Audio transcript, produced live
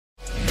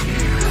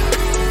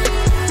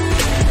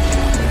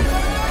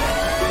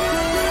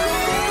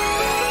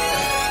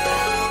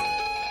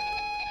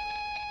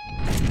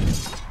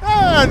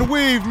And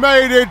we've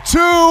made it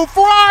to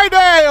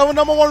Friday of the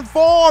number one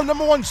form,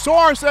 number one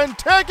source and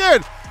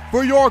ticket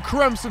for your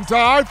Crimson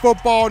Tide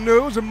football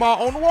news in my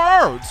own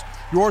words.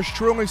 Yours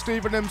truly,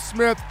 Stephen M.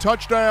 Smith,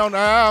 Touchdown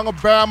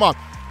Alabama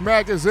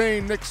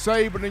Magazine, Nick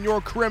Saban and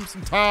your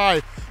Crimson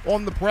Tide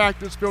on the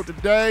practice field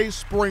today.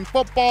 Spring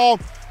football,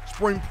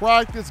 spring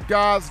practice,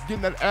 guys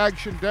getting that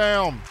action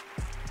down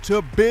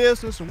to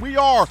business, and we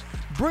are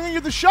bringing you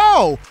the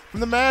show from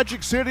the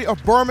Magic City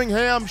of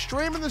Birmingham,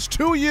 streaming this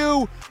to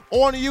you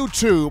on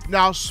YouTube.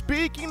 Now,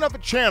 speaking of the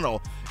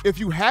channel, if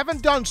you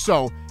haven't done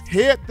so,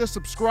 hit the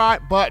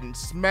subscribe button.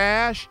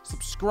 Smash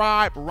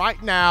subscribe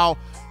right now.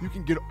 You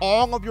can get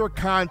all of your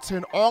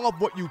content, all of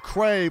what you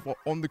crave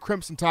on the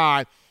Crimson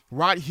Tide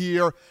right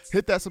here.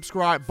 Hit that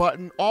subscribe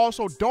button.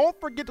 Also, don't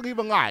forget to leave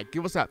a like.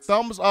 Give us that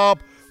thumbs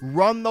up.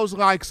 Run those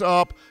likes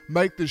up.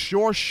 Make this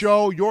your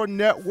show, your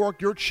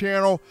network, your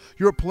channel,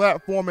 your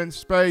platform and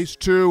space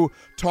to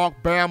talk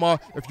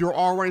Bama. If you're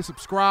already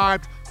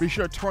subscribed, be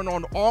sure to turn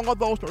on all of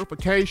those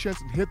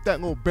notifications and hit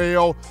that little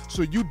bell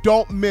so you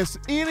don't miss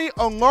any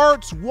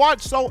alerts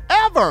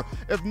whatsoever.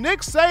 If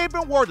Nick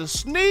Saban were to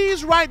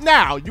sneeze right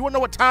now, you want to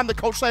know what time the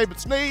Coach Saban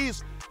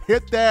sneeze?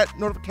 Hit that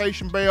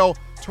notification bell.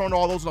 Turn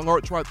all those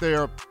alerts right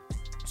there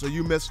so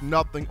you miss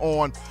nothing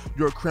on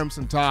your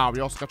Crimson Tide.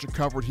 We also got you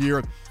covered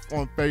here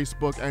on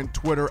Facebook and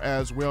Twitter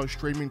as well,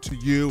 streaming to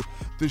you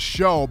the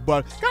show.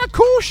 But got a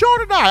cool show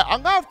tonight. A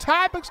lot of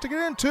topics to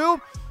get into,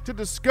 to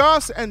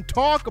discuss and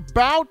talk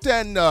about,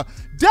 and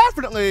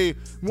definitely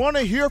want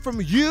to hear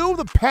from you,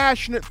 the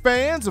passionate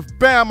fans of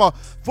Bama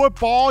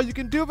football. You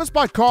can do this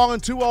by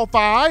calling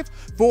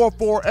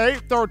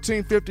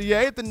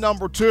 205-448-1358, the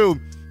number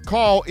 2.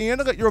 Call in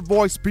and let your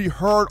voice be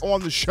heard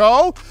on the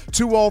show,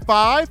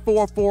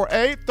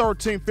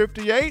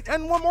 205-448-1358.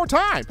 And one more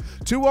time,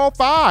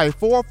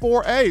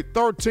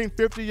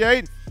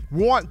 205-448-1358.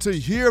 Want to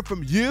hear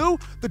from you.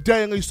 The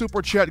daily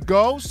Super Chat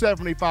goes,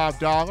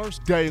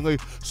 $75. Daily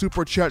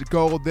Super Chat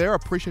goal there.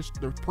 Appreciate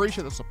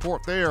the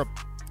support there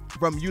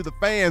from you, the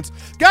fans.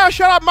 Gotta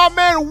shout out my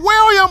man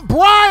William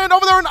Bryan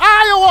over there in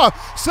Iowa,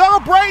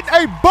 celebrating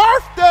a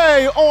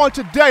birthday on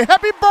today.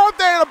 Happy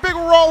birthday and a big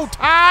roll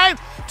tide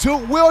to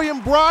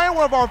William Bryan,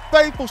 one of our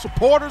faithful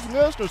supporters,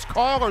 listeners,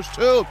 callers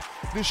to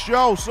this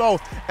show. So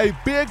a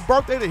big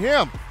birthday to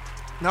him.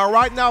 Now,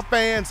 right now,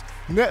 fans,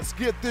 let's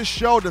get this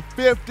show to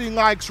 50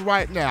 likes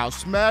right now.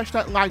 Smash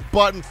that like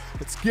button.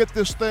 Let's get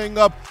this thing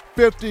up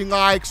 50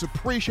 likes.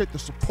 Appreciate the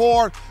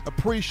support.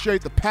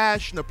 Appreciate the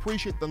passion.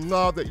 Appreciate the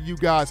love that you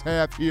guys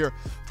have here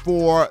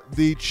for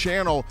the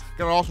channel.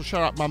 Gotta also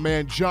shout out my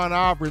man John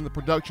Ivory in the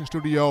production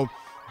studio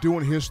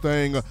doing his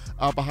thing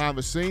behind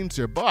the scenes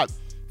here. But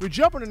we're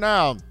jumping in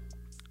now.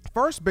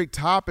 First big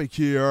topic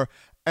here,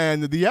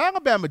 and the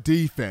Alabama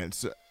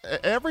defense.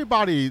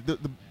 Everybody, the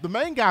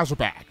main guys are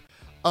back.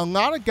 A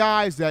lot of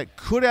guys that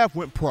could have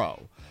went pro,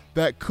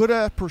 that could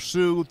have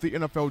pursued the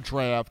NFL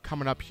draft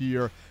coming up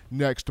here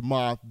next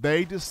month,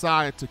 they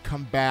decided to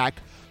come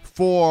back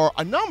for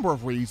a number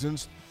of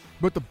reasons,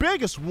 but the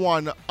biggest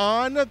one,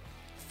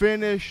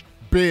 unfinished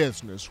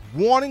business,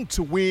 wanting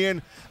to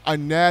win a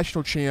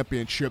national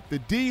championship. The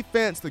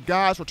defense, the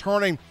guys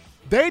returning,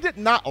 they did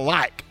not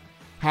like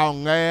how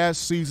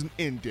last season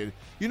ended.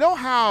 You know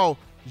how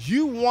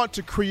you want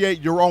to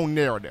create your own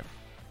narrative.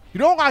 You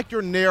don't like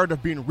your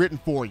narrative being written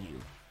for you.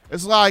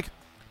 It's like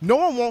no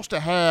one wants to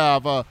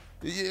have,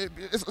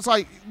 it's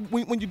like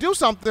when you do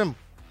something,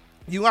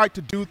 you like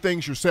to do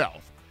things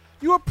yourself.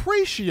 You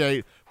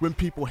appreciate when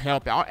people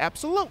help out,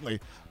 absolutely.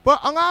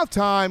 But a lot of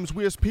times,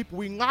 we as people,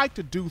 we like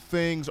to do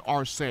things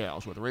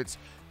ourselves, whether it's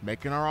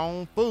making our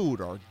own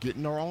food or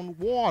getting our own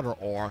water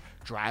or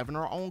driving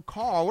our own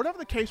car, whatever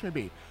the case may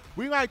be.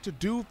 We like to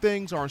do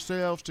things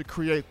ourselves to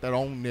create that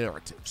own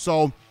narrative.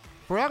 So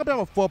for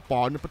Alabama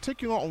football, and in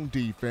particular on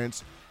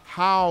defense,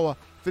 how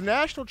the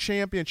national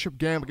championship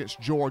game against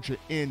Georgia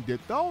ended,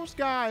 those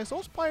guys,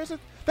 those players, they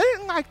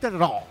didn't like that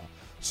at all.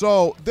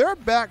 So they're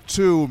back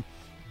to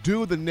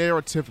do the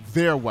narrative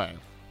their way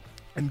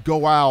and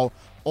go out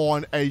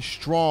on a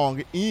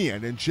strong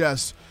end. And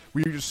just,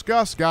 we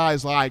discuss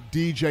guys like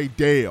DJ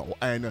Dale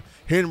and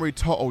Henry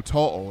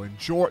To'o and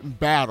Jordan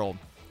Battle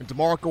and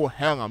DeMarco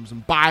Hellams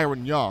and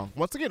Byron Young.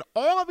 Once again,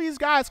 all of these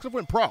guys could have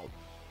went pro.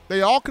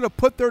 They all could have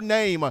put their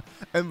name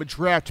in the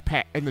draft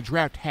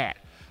hat.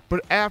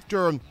 But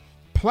after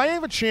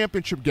playing the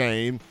championship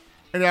game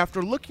and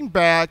after looking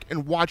back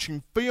and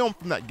watching film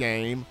from that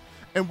game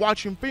and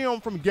watching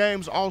film from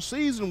games all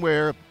season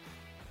where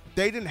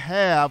they didn't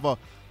have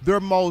their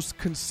most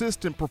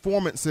consistent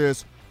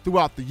performances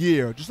throughout the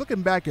year, just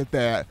looking back at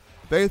that,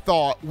 they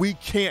thought, we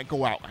can't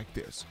go out like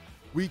this.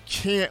 We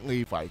can't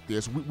leave like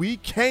this. We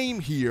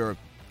came here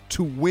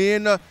to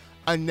win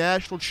a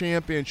national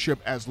championship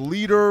as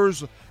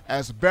leaders,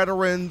 as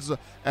veterans,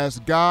 as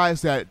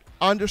guys that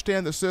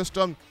understand the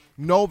system,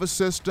 know the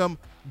system,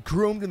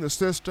 groomed in the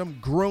system,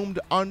 groomed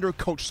under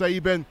Coach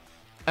Saban,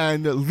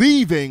 and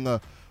leaving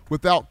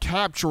without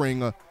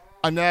capturing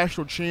a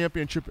national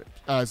championship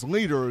as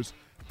leaders.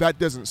 That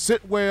doesn't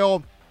sit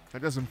well.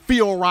 That doesn't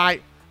feel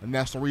right. And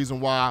that's the reason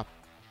why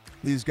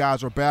These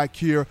guys are back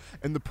here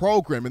in the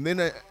program. And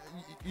then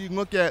you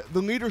look at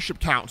the Leadership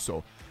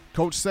Council.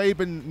 Coach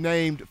Saban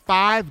named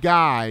 5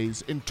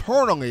 guys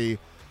internally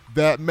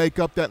that make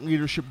up that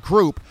leadership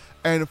group,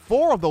 and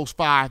 4 of those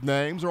 5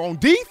 names are on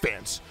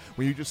defense.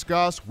 When you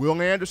discuss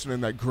Will Anderson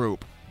in that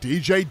group,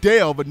 DJ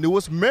Dale, the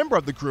newest member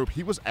of the group,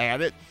 he was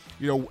added,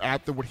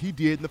 after what he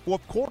did in the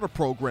fourth quarter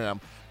program.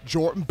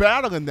 Jordan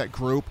Battle in that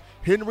group,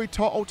 Henry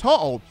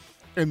To'o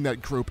in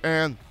that group.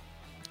 And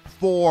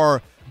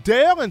for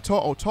Dale and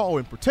To'o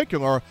in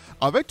particular,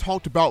 they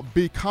talked about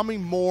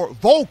becoming more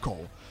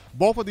vocal.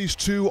 Both of these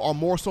two are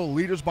more so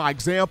leaders by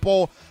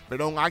example. They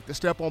don't like to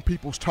step on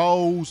people's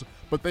toes,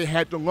 but they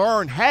had to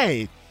learn,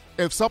 hey,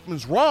 if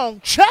something's wrong,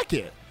 check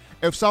it.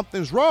 If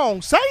something's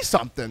wrong, say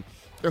something.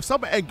 If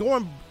something ain't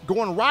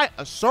going right,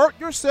 assert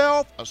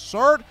yourself,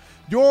 assert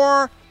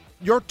your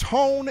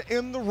tone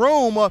in the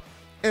room,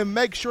 and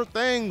make sure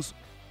things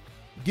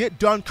get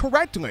done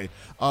correctly.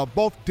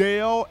 Both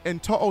Dale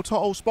and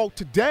To'o spoke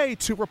today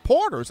to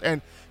reporters,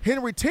 and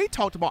Henry T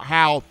talked about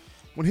how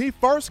when he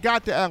first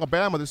got to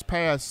Alabama this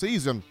past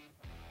season,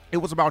 it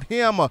was about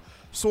him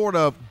sort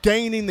of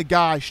gaining the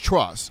guy's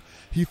trust.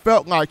 He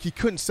felt like he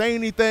couldn't say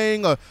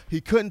anything,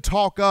 he couldn't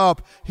talk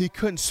up, he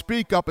couldn't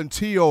speak up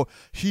until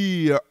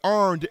he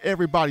earned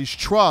everybody's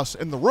trust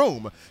in the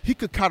room. He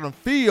could kind of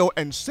feel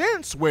and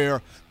sense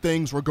where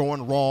things were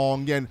going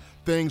wrong and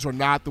things were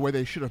not the way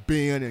they should have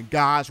been, and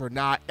guys were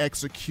not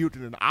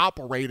executing and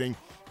operating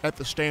at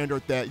the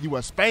standard that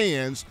U.S.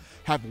 fans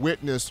have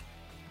witnessed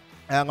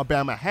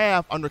Alabama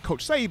have under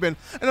Coach Saban.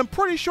 And I'm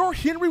pretty sure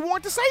Henry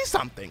wanted to say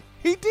something.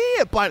 He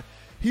did, but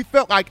he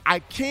felt like, I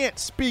can't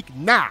speak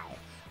now.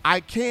 I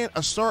can't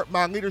assert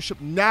my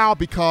leadership now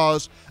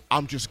because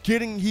I'm just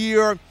getting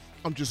here.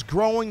 I'm just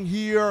growing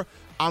here.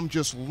 I'm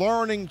just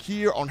learning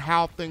here on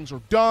how things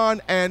are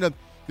done, and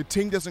the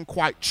team doesn't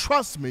quite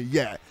trust me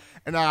yet.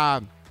 And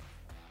I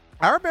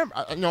remember,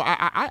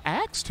 I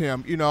asked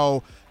him,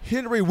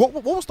 Henry,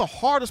 what was the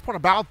hardest part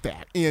about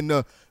that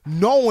in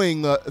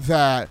knowing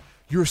that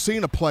you're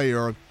seeing a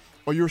player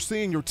or you're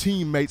seeing your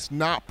teammates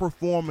not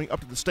performing up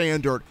to the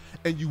standard,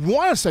 and you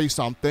want to say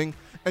something,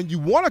 and you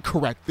want to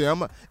correct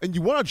them, and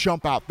you want to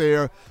jump out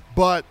there,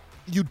 but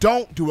you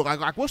don't do it.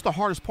 Like, what's the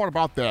hardest part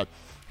about that?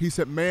 He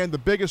said, man, the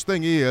biggest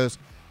thing is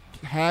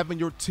having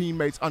your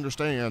teammates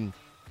understand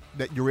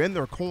that you're in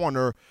their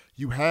corner,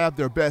 you have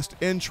their best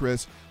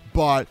interests,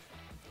 but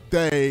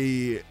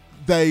they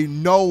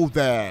know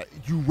that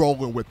you're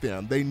rolling with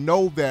them. They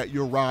know that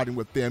you're riding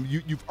with them.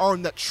 You've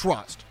earned that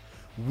trust.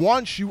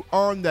 Once you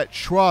earn that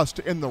trust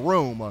in the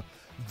room,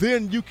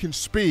 then you can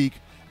speak,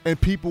 and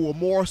people will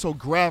more so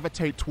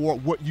gravitate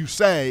toward what you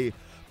say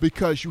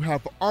because you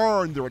have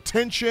earned their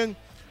attention,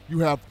 you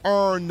have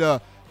earned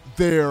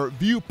their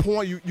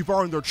viewpoint, you've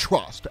earned their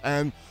trust.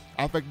 And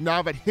I think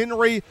now that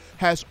Henry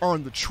has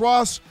earned the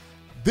trust,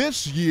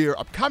 this year,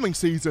 upcoming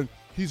season,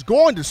 he's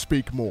going to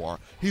speak more.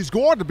 He's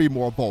going to be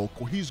more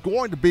vocal. He's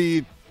going to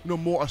be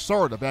more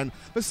assertive. And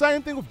the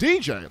same thing with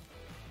DJ.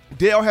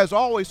 Dale has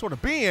always sort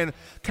of been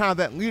kind of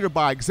that leader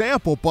by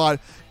example, but,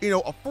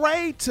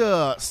 afraid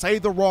to say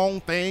the wrong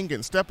thing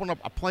and step on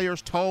a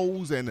player's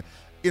toes and,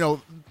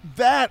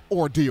 that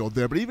ordeal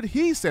there. But even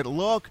he said,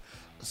 look,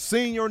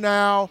 senior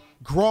now,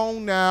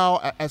 grown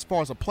now, as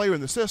far as a player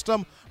in the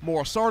system,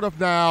 more assertive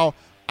now,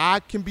 I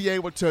can be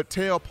able to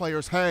tell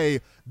players, hey,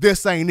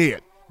 this ain't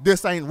it.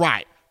 This ain't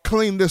right.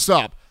 Clean this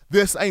up.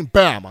 This ain't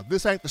Bama.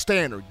 This ain't the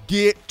standard.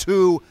 Get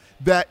to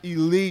that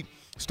elite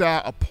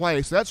style of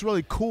play. So that's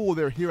really cool.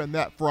 They're hearing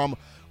that from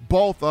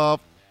both of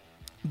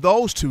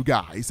those two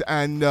guys,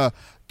 and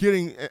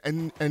getting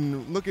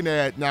and looking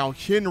at now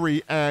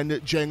Henry and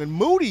Jalen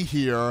Moody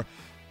here.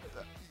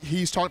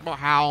 He's talking about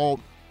how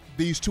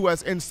these two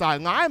as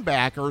inside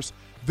linebackers,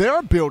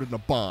 they're building a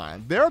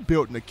bond, they're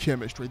building a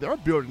chemistry, they're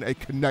building a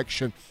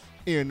connection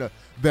in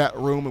that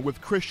room. And with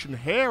Christian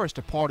Harris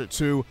departed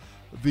to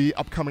the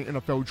upcoming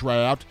NFL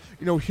draft,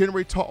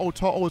 Henry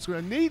To'o is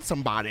going to need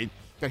somebody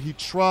that he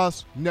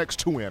trusts next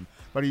to him,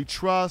 but he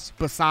trusts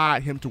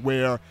beside him, to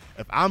where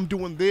if I'm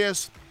doing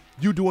this,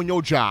 you doing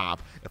your job.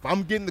 If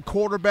I'm getting the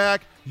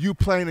quarterback, you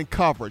playing in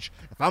coverage.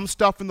 If I'm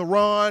stuffing the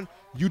run,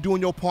 you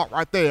doing your part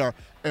right there.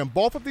 And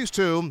both of these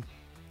two,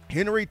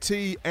 Henry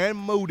T and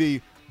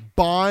Moody,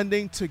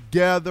 bonding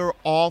together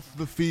off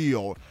the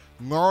field,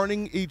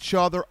 learning each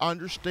other,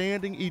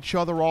 understanding each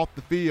other off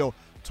the field.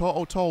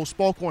 To'o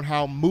spoke on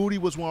how Moody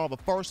was one of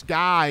the first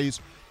guys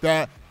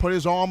that put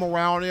his arm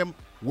around him,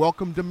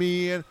 welcomed him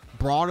in,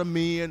 brought him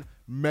in,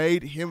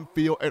 made him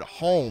feel at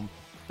home.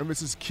 And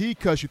this is key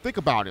because you think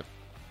about it.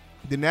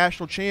 The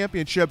national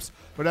championships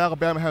that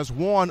Alabama has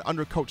won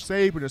under Coach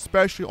Saban,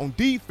 especially on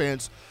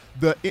defense,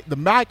 the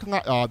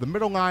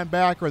middle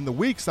linebacker and the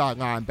weak side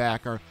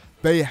linebacker,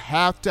 they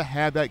have to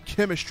have that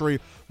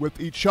chemistry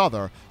with each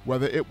other.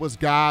 Whether it was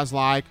guys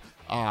like,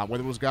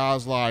 with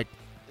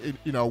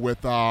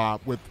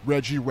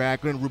Reggie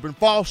Ragland and Reuben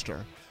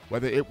Foster,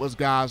 whether it was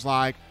guys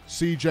like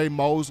C.J.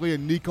 Mosley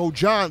and Nico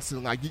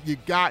Johnson. Like, you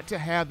got to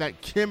have that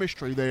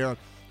chemistry there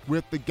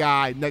with the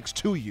guy next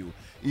to you.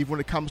 even when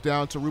it comes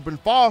down to Reuben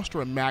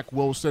Foster and Mack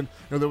Wilson,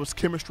 there was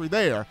chemistry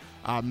there.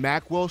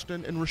 Mack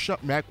Wilson and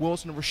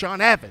Rashaan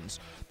Evans,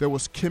 there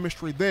was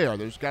chemistry there.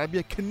 There's got to be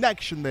a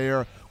connection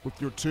there with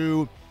your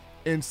two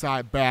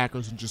inside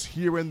backers, and just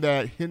hearing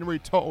that Henry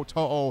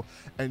To'oTo'o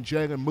and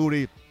Jalen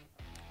Moody,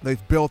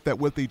 they've built that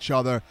with each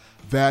other.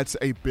 That's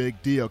a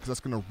big deal because that's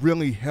going to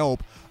really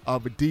help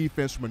the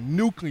defense from a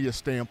nucleus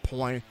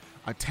standpoint,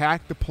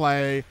 attack the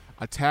play,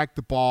 attack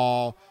the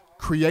ball,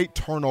 create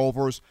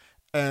turnovers,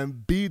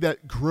 and be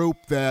that group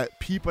that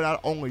people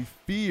not only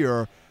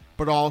fear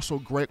but also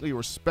greatly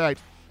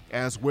respect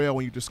as well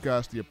when you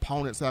discuss the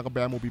opponents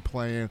Alabama will be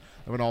playing,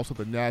 and then also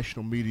the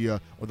national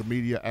media or the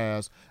media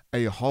as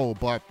a whole.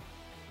 But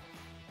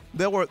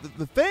there were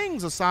the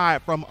things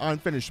aside from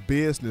unfinished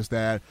business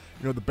that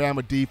the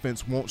Bama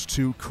defense wants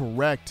to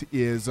correct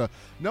is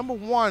number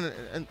one,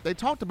 and they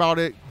talked about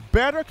it,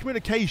 better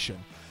communication.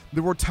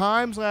 There were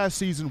times last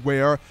season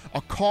where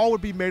a call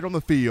would be made on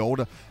the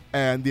field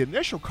and the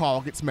initial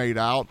call gets made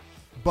out,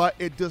 but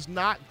it does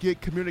not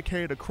get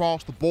communicated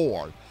across the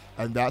board.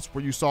 And that's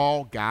where you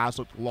saw guys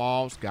look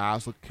lost,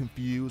 guys look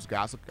confused,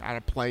 guys look out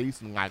of place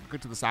and like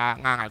look to the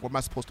side, like, what am I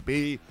supposed to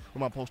be?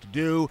 What am I supposed to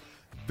do?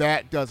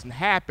 That doesn't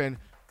happen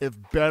if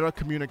better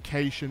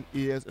communication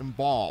is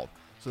involved.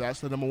 So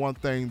that's the number one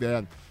thing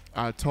that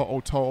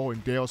To'oTo'o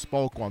and Dale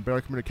spoke on, better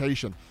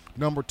communication.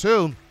 Number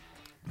two,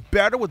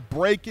 better with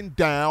breaking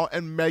down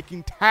and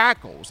making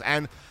tackles.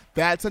 And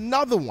that's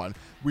another one.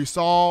 We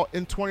saw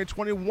in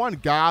 2021,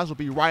 guys will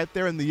be right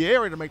there in the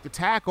area to make the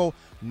tackle,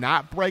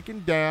 not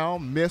breaking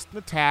down, missing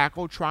the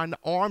tackle, trying to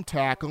arm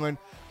tackle, and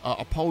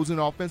opposing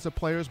offensive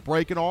players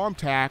breaking arm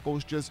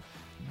tackles, just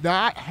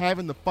not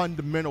having the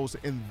fundamentals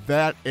in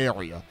that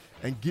area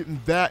and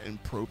getting that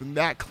improved and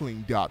that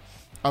cleaned up.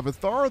 The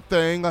third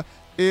thing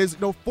is,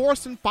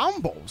 forcing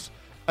fumbles.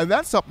 And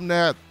that's something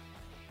that,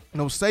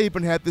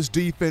 Saban had this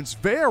defense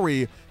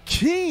very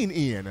keen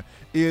in,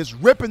 is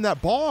ripping that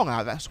ball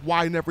out. That's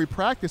why in every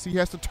practice he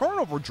has the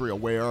turnover drill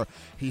where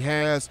he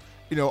has,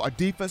 a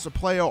defensive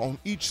player on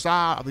each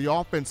side of the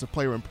offensive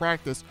player in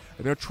practice,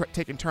 and they're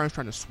taking turns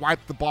trying to swipe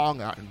the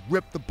ball out and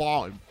rip the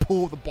ball and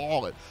pull the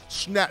ball and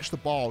snatch the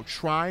ball,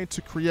 trying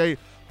to create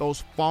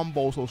those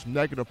fumbles, those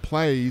negative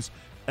plays,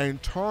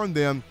 and turn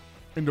them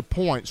into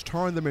points,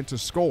 turn them into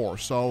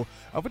scores. So,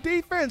 of a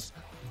defense,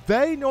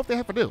 they know what they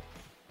have to do.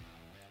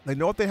 They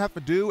know what they have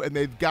to do, and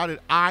they've got it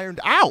ironed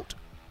out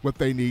what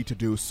they need to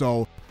do.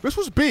 So this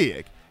was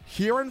big.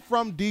 Hearing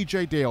from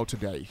DJ Dale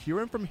today,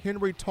 hearing from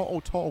Henry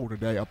To'oTo'o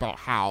today about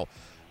how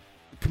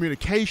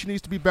communication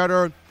needs to be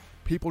better.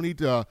 People need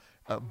to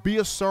be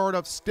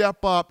assertive,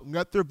 step up,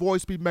 let their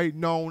voice be made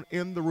known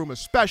in the room,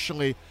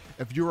 especially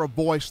if you're a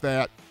voice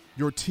that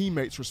your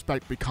teammates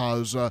respect,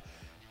 because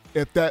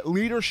if that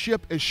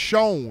leadership is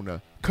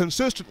shown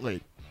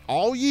consistently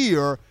all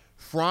year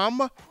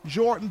from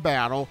Jordan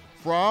Battle,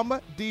 from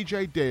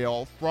DJ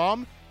Dale,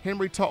 from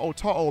Henry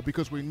To'oTo'o,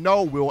 because we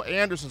know Will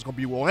Anderson's going to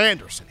be Will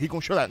Anderson. He's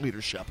going to show that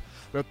leadership.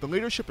 But if the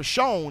leadership is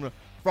shown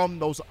from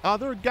those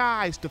other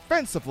guys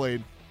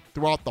defensively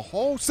throughout the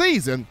whole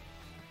season,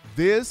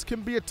 this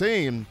can be a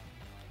team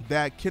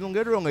that can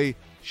literally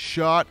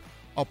shut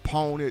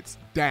opponents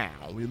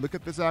down. We look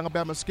at this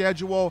Alabama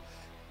schedule.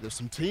 There's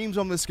some teams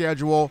on the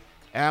schedule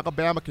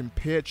Alabama can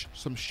pitch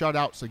some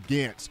shutouts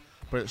against.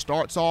 But it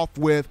starts off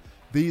with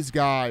these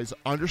guys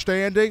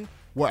understanding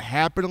what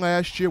happened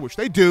last year, which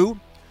they do,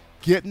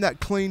 getting that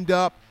cleaned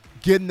up,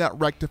 getting that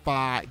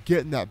rectified,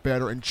 getting that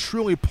better, and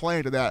truly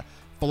playing to that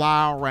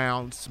fly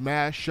around,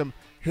 smash them,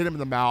 hit them in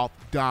the mouth,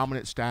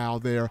 dominant style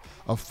there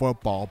of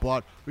football.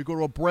 But we go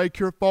to a break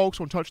here, folks.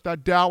 Don't touch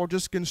that dial. We're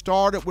just getting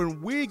started.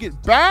 When we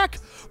get back,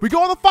 we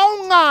go on the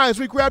phone lines.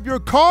 We grab your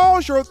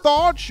calls, your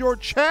thoughts, your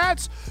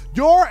chats,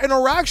 your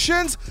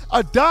interactions,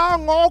 a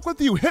dialogue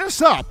with you. Hit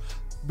us up.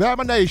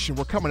 Bama Nation,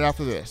 we're coming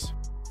after this.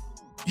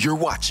 You're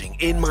watching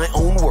In My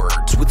Own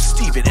Words with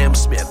Stephen M.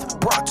 Smith,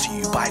 brought to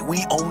you by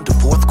We Own the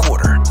Fourth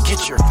Quarter.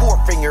 Get your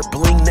four-finger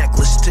bling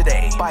necklace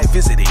today by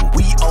visiting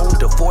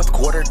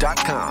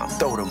weownthefourthquarter.com.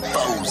 Throw them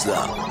foes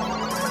up.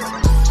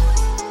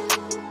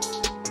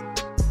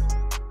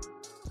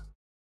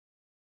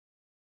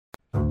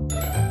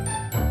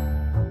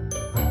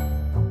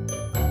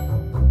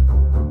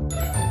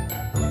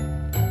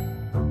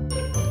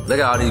 Look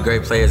at all these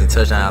great players in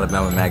Touchdown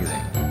Alabama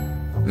magazine.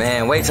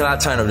 Man, wait till I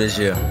turn up this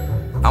year.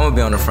 I'm gonna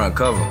be on the front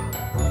cover.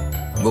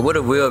 But what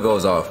if Will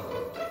goes off?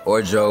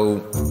 Or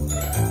Joe,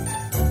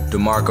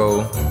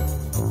 DeMarco,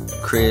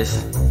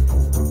 Chris,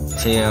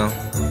 Tim,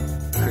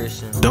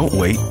 Christian. Don't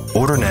wait.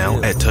 Order now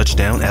at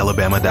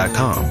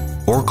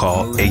touchdownalabama.com or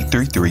call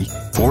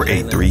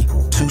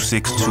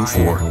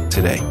 833-483-2624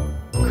 today.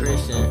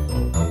 Christian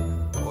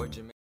or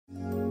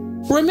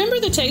Jermaine. Remember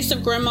the taste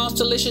of Grandma's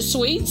delicious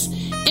sweets?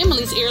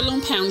 Emily's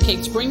Heirloom Pound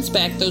Cakes brings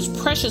back those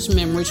precious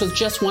memories with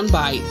just one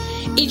bite.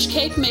 Each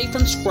cake made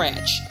from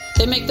scratch.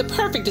 They make the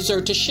perfect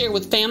dessert to share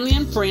with family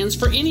and friends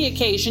for any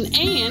occasion,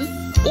 and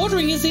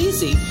ordering is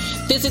easy.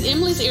 Visit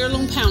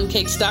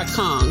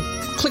Emily'sHeirloomPoundCakes.com.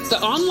 Click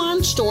the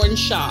online store and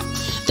shop.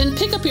 Then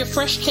pick up your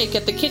fresh cake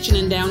at the kitchen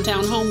in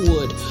downtown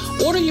Homewood.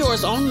 Order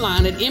yours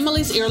online at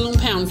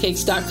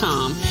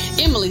Emily'sHeirloomPoundCakes.com.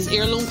 Emily's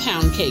Heirloom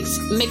Pound Cakes,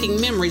 making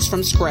memories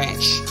from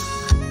scratch.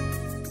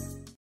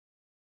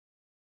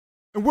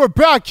 And we're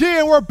back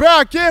in on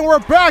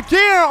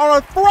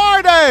a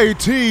Friday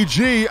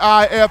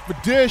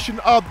TGIF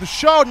edition of the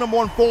show. Number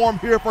one forum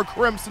here for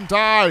Crimson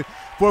Tide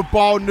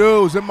football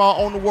news. In my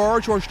own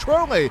words, yours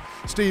truly,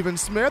 Stephen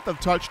Smith of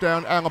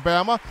Touchdown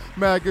Alabama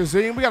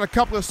magazine. We got a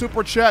couple of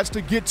super chats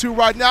to get to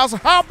right now. So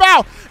how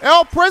about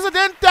El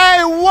Presidente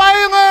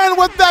Waylon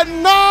with that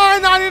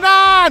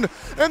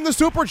 $9.99 in the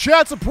super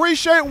chats?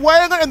 Appreciate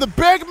Waylon and the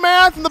big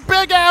man from the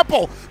Big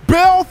Apple,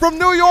 Bill from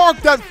New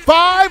York, that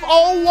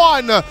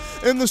 501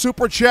 in the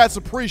super chats.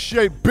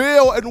 Appreciate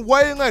Bill and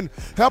Waylon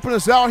helping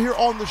us out here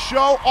on the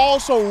show.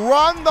 Also,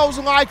 run those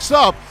likes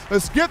up.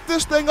 Let's get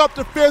this thing up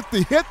to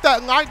 50. Hit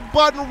that like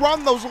button,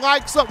 run those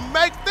likes up.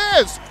 Make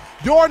this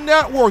your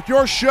network,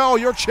 your show,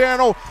 your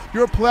channel,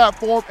 your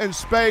platform, and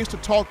space to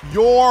talk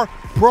your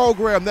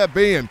program, that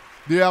being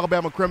the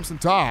Alabama Crimson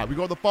Tide. We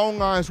go to the phone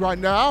lines right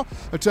now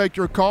and take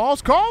your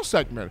calls. Call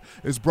segment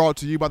is brought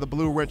to you by the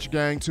Blue Wrench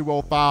Gang,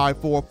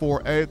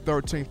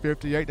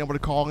 205-448-1358. Number to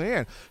call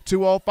in,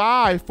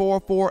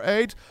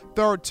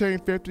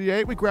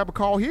 205-448-1358. We grab a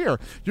call here.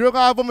 You're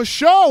live on the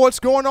show. What's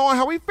going on?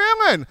 How we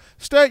feeling?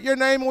 State your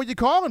name and where you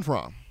calling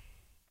from.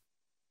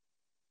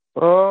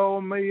 Oh,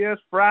 me,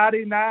 it's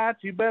Friday night.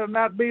 You better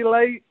not be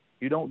late.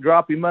 You don't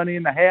drop your money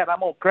in the hat,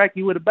 I'm going to crack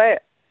you with a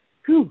bat.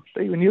 Whew,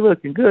 Stephen, you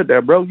looking good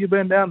there, bro. You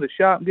been down to the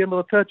shop and getting a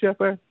little touch up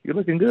there? You're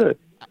looking good.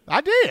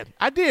 I did,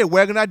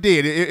 Wagon. I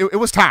did. It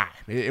was time.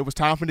 It was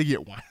time for me to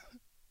get one.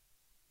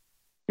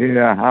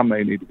 Yeah, I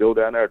may need to go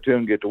down there, too,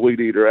 and get the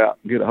weed eater out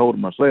and get a hold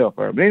of myself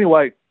there. But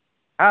anyway,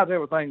 how's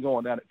everything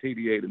going down at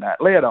TDA tonight?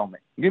 Lay it on me.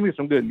 Give me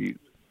some good news.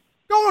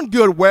 Going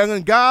good,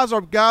 Waylon. Guys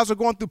are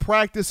going through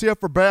practice here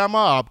for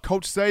Bama.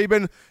 Coach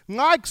Saban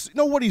likes,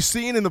 what he's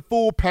seeing in the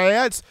full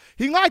pads.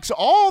 He likes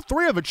all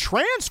three of the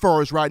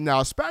transfers right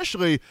now,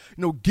 especially,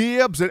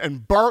 Gibbs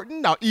and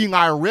Burton. Now,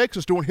 Eli Ricks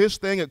is doing his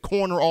thing at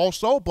corner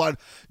also, but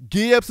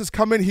Gibbs has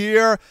come in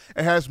here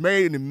and has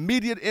made an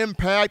immediate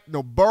impact.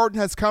 Burton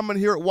has come in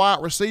here at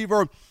wide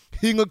receiver.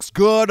 He looks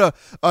good.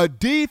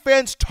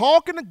 Defense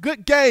talking a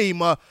good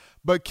game,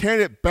 but can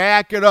it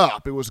back it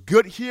up? It was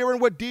good hearing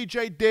what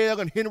DJ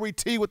Dale and Henry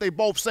T, what they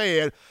both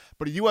said,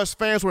 but the U.S.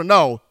 fans want to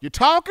know, you're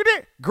talking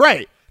it?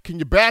 Great. Can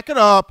you back it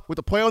up with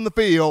the play on the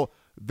field?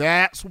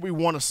 That's what we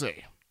want to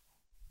see.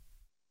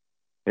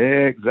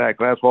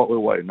 Exactly. That's what we're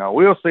waiting on.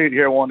 We'll see it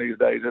here one of these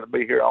days. It'll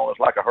be here on us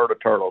like a herd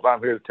of turtles. I'm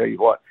here to tell you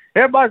what.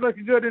 Everybody's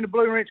looking good in the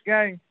Blue Wrench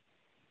Gang.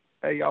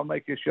 Hey, y'all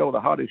make this show the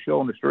hottest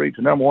show on the streets,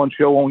 the number one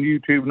show on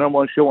YouTube, number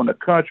one show in the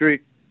country.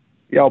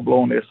 Y'all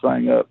blowing this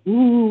thing up.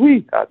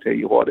 Ooh-wee. I tell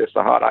you what, it's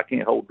so hot I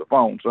can't hold the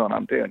phone, son.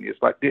 I'm telling you.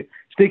 It's like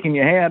sticking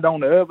your hand on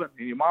the oven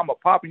and your mama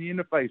popping you in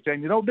the face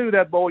telling you, don't do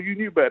that, boy. You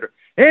knew better.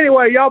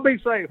 Anyway, y'all be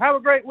safe. Have a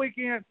great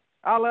weekend.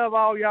 I love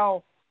all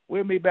y'all.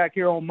 We'll be back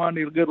here on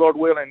Monday, the good Lord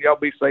willing. Y'all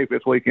be safe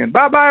this weekend.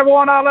 Bye-bye,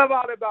 everyone. I love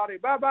everybody.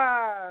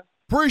 Bye-bye.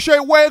 Appreciate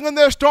Waylon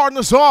there starting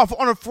us off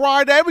on a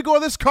Friday. We go to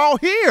this call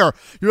here.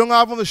 You're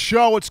live on the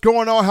show. What's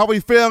going on? How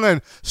we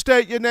feeling?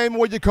 State your name and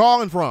where you're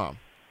calling from.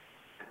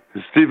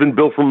 Stephen,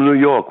 Bill from New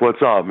York.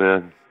 What's up,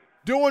 man?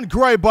 Doing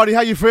great, buddy.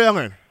 How you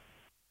feeling?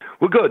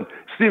 We're good.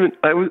 Stephen,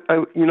 I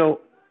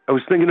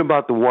was thinking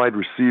about the wide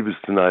receivers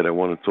tonight. I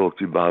want to talk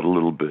to you about a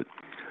little bit.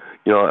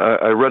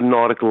 I read an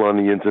article on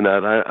the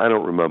internet. I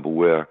don't remember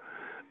where,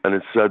 and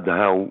it said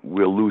how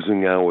we're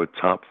losing our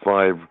top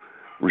 5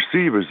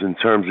 receivers in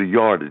terms of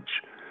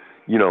yardage.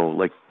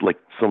 Like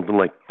something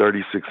like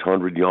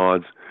 3,600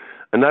 yards,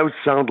 and that would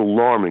sound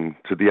alarming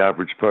to the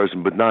average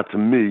person, but not to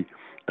me.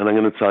 And I'm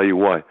going to tell you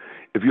why.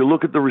 If you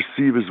look at the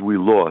receivers we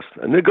lost,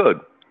 and they're good.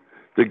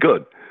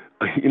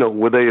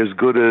 Were they as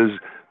good as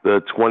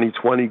the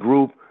 2020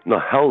 group? No,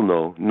 hell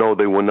no. No,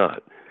 they were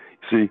not.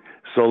 See,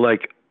 so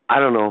I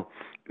don't know.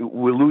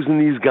 We're losing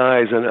these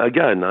guys, and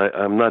again,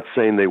 I'm not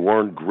saying they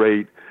weren't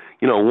great.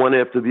 One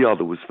after the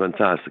other was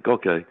fantastic.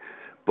 Okay.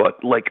 But,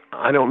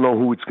 I don't know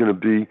who it's going to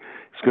be.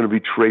 It's going to be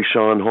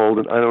Trayshawn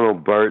Holden. I don't know,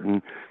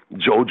 Burton,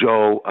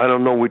 JoJo. I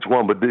don't know which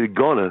one, but they're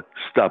going to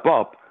step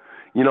up.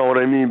 You know what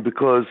I mean?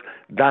 Because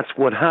that's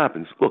what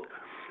happens. Look,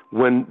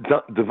 when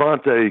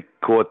Devontae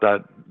caught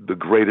the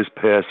greatest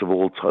pass of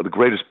all time, the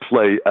greatest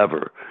play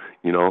ever,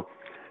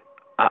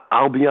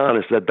 I'll be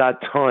honest, at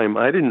that time,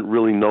 I didn't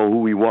really know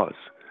who he was.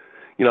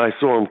 I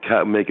saw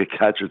him make a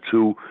catch or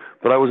two,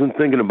 but I wasn't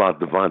thinking about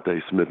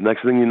Devontae Smith.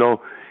 Next thing you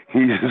know,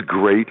 he's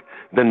great.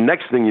 Then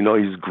next thing you know,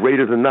 he's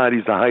greater than that.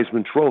 He's the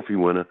Heisman Trophy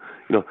winner,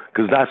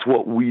 because that's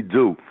what we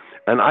do.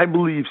 And I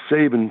believe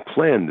Saban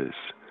planned this.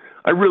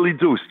 I really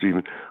do,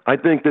 Stephen. I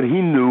think that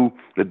he knew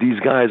that these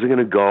guys are going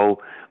to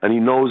go, and he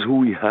knows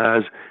who he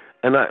has.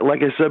 And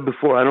like I said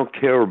before, I don't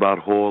care about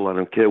Hall. I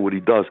don't care what he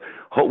does.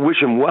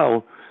 Wish him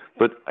well,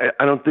 but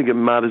I don't think it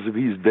matters if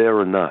he's there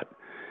or not,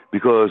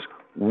 because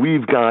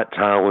we've got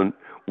talent.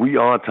 We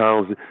are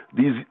talented.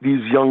 These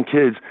young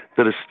kids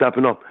that are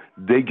stepping up,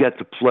 they get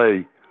to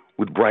play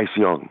with Bryce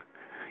Young.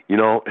 You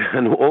know,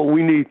 and all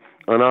we need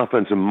on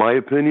offense, in my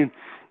opinion,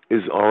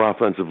 is our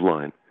offensive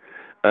line.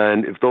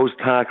 And if those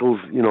tackles,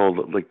 you know,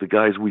 like the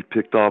guys we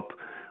picked up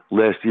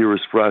last year as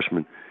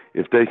freshmen,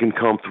 if they can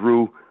come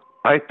through,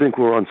 I think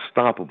we're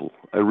unstoppable.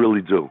 I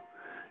really do.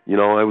 You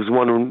know, I was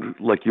wondering,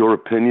 like, your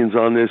opinions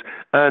on this.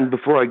 And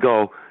before I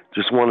go,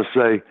 just want to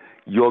say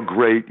you're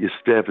great. Your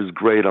staff is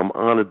great. I'm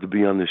honored to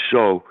be on this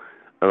show,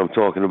 and I'm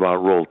talking about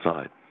Roll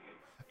Tide.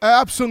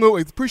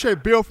 Absolutely.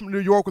 Appreciate Bill from New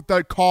York with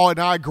that call, and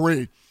I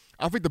agree.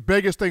 I think the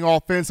biggest thing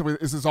offensively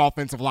is his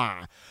offensive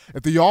line.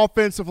 If the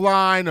offensive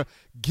line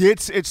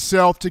gets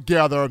itself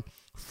together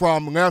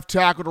from left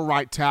tackle to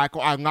right tackle,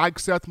 I like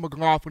Seth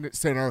McLaughlin at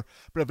center,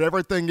 but if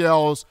everything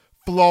else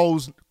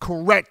flows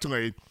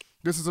correctly,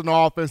 this is an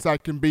offense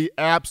that can be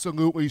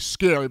absolutely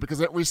scary because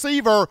at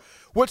receiver,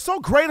 what's so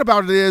great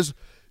about it is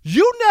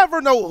you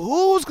never know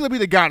who's going to be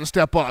the guy to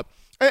step up.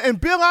 And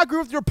Bill, I agree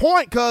with your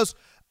point because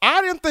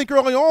I didn't think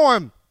early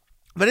on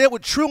that it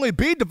would truly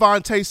be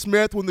Devontae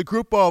Smith when the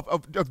group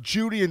of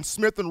Judy and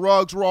Smith and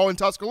Ruggs were all in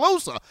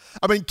Tuscaloosa.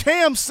 I mean,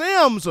 Cam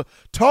Sims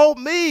told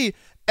me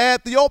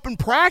at the open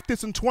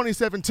practice in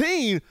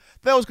 2017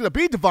 that it was going to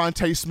be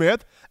Devontae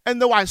Smith, and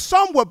though I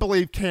somewhat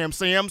believed Cam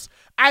Sims,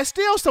 I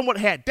still somewhat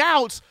had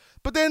doubts,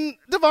 but then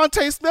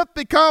Devontae Smith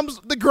becomes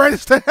the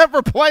greatest to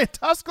ever play at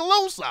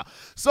Tuscaloosa.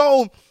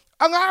 So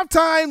a lot of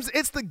times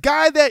it's the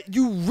guy that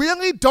you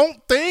really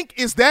don't think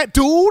is that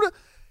dude,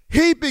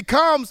 he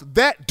becomes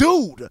that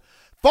dude.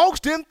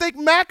 Folks didn't think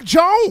Mac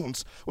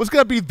Jones was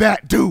going to be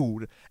that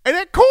dude. And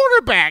at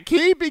quarterback,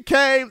 he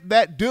became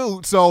that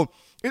dude. So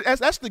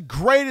that's the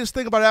greatest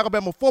thing about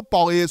Alabama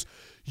football is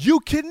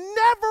you can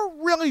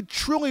never really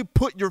truly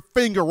put your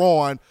finger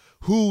on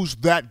who's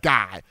that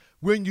guy.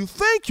 When you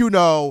think you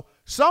know,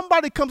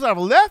 somebody comes out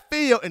of left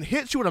field and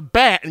hits you with a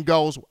bat and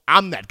goes,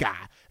 I'm that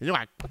guy. And you're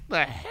like, what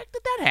the heck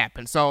did that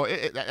happen? So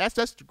that's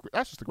just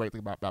the great thing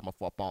about Alabama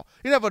football.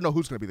 You never know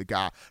who's going to be the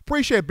guy.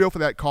 Appreciate Bill for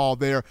that call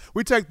there.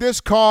 We take this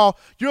call.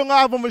 You're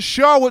live on the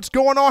show. What's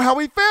going on? How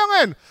we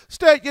feeling?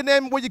 State your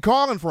name and where you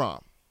calling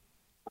from.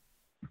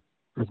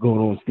 What's going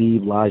on,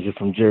 Steve? Elijah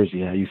from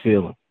Jersey. How you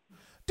feeling?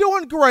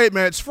 Doing great,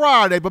 man. It's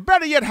Friday, but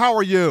better yet, how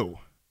are you?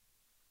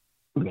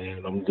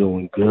 Man, I'm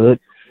doing good.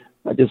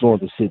 I just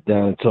wanted to sit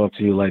down and talk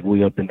to you like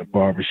we up in the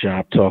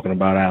barbershop talking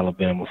about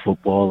Alabama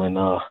football. And,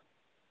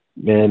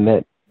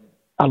 man,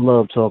 I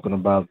love talking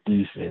about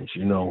defense,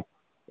 you know.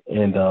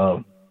 And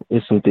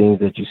it's some things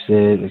that you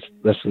said,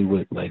 especially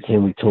with, like,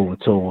 Henry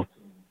To'oTo'o.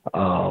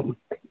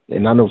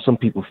 And I know some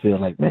people feel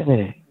like,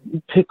 man,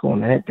 you pick on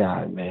that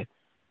guy, man.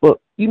 But,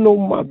 you know,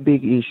 my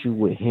big issue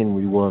with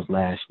Henry was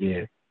last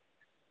year.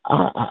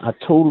 I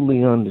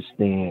totally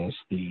understand,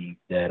 Steve,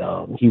 that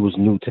he was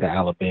new to the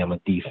Alabama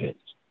defense.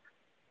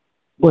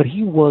 But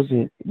he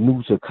wasn't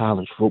new to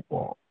college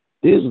football.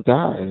 This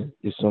guy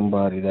is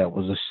somebody that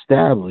was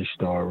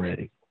established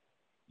already.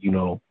 You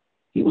know,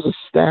 he was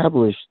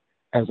established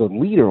as a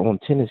leader on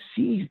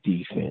Tennessee's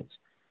defense.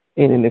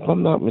 And if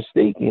I'm not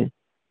mistaken,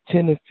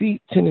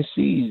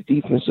 Tennessee's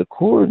defensive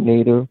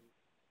coordinator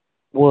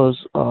was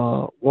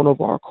one of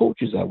our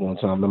coaches at one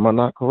time. Am I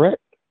not correct?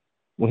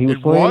 When he was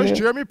playing there?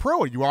 Jeremy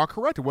Pruitt. You are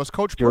correct. It was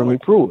Coach Jeremy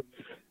Pruitt.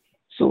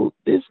 So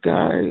this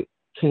guy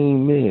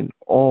came in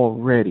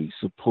already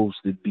supposed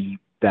to be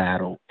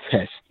battle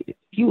tested.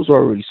 He was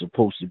already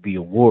supposed to be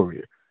a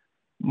warrior.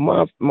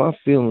 My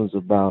feelings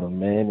about him,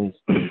 man,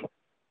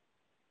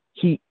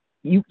 is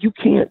you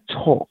can't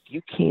talk,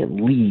 you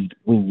can't lead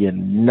when you're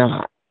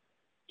not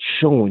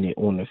showing it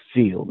on the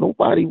field.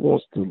 Nobody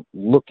wants to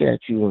look at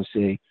you and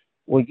say,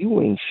 well,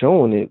 you ain't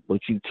showing it,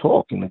 but you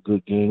talking a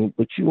good game,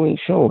 but you ain't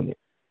showing it.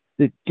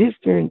 The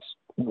difference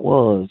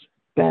was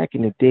back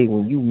in the day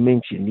when you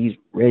mentioned these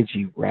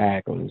Reggie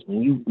Raglins,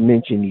 when you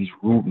mentioned these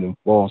Reuben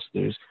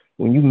Fosters,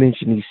 when you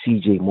mentioned these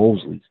C.J.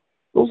 Mosleys,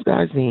 those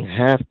guys didn't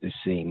have to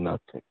say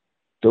nothing.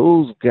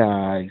 Those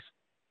guys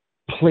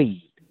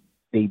played.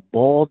 They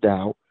balled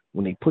out.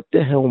 When they put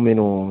the helmet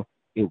on,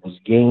 it was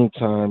game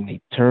time.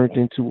 They turned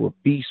into a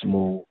beast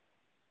mode.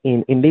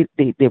 And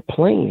their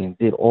playing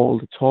did all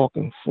the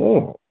talking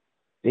for them.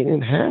 They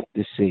didn't have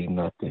to say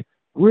nothing.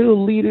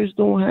 Real leaders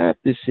don't have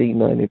to say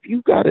nothing. If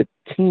you got a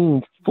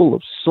team full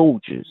of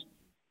soldiers,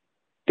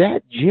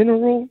 that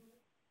general,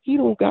 he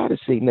don't got to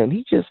say nothing.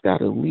 He just got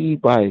to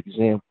lead by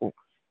example.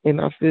 And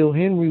I feel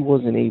Henry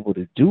wasn't able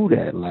to do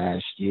that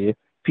last year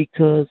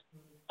because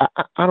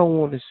I don't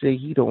want to say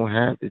he don't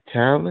have the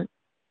talent,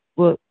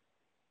 but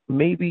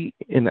maybe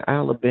in the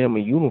Alabama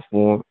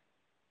uniform,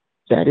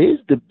 that is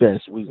the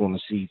best we're going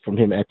to see from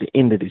him at the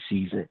end of the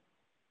season.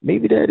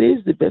 Maybe that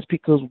is the best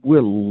because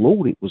we're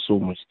loaded with so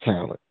much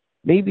talent.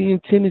 Maybe in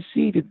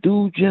Tennessee, the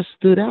dude just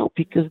stood out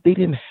because they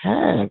didn't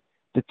have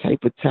the type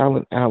of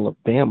talent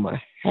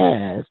Alabama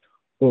has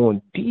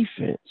on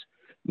defense.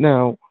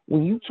 Now,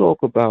 when you talk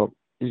about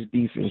this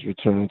defense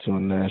returning to a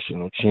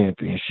national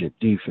championship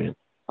defense,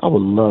 I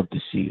would love to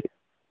see it.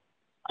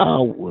 I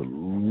would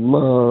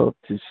love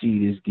to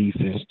see this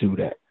defense do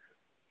that.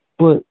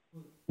 But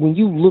when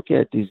you look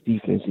at this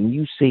defense and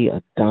you say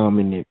a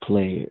dominant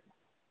player,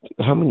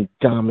 how many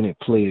dominant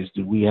players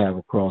do we have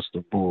across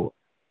the board?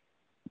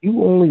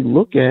 you only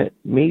look at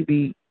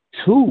maybe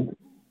 2,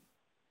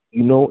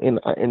 and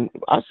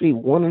I say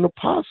one in a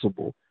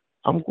possible.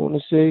 I'm going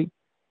to say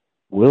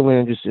Will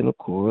Anderson, of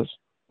course,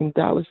 and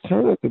Dallas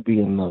Turner could be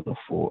another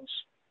force.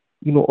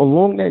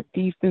 Along that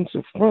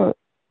defensive front,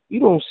 you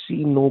don't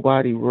see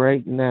nobody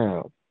right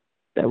now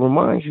that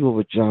reminds you of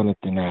a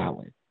Jonathan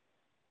Allen.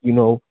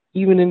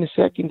 Even in the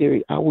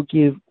secondary, I would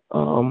give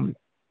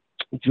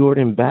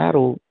Jordan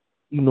Battle,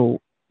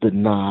 the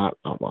nod.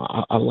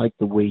 I like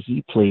the way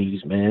he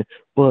plays, man.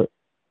 But,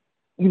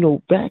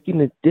 back in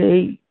the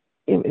day,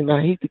 and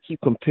I hate to keep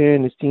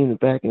comparing this team to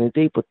back in the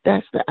day, but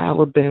that's the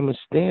Alabama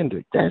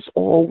standard. That's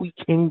all we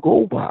can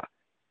go by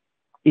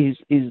is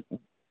the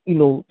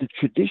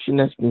tradition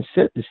that's been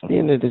set, the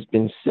standard that's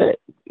been set.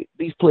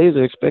 These players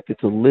are expected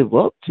to live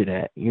up to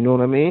that. You know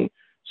what I mean?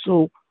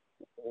 So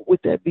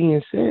with that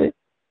being said,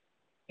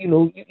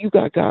 you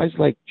got guys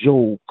like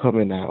Joe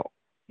coming out.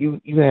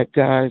 You had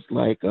guys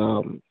like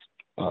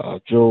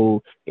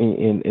Joe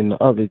and the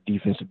other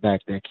defensive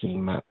back that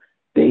came out.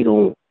 They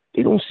don't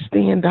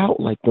stand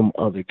out like them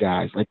other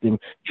guys, like them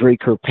Dre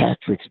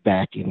Kirkpatrick's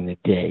back in the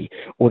day,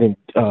 or them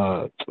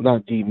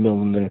not Dee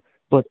Milliner,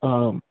 but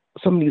some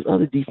of these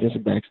other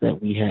defensive backs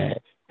that we had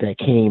that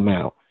came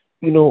out.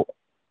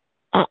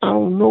 I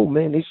don't know,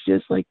 man. It's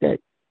just like that.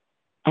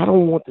 I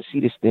don't want to see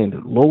the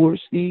standard lower,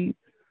 Steve,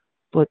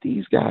 but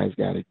these guys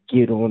got to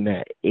get on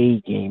that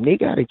A game. They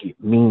got to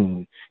get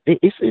mean.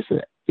 It's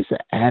an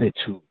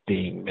attitude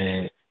thing,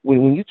 man.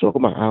 When you talk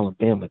about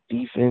Alabama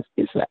defense,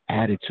 it's an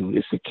attitude.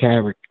 It's a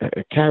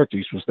character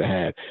you're supposed to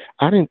have.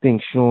 I didn't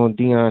think Sean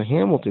Deion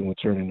Hamilton would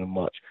turn into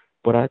much,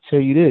 but I tell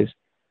you this,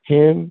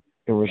 him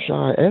and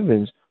Rashad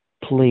Evans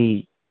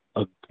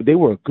they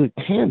were a good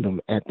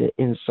tandem at the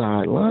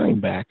inside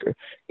linebacker,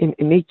 and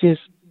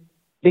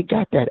they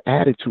got that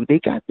attitude. They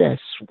got that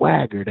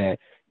swagger that,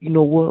 you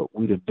know what,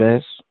 we the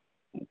best.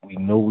 We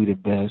know we the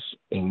best.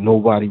 Ain't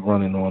nobody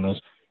running on us,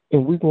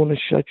 and we're going to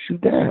shut you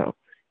down.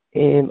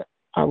 And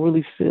I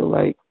really feel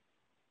like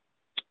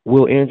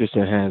Will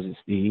Anderson has it,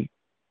 Steve,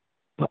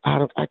 but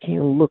I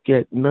can't look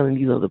at none of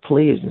these other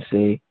players and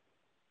say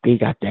they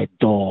got that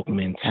dog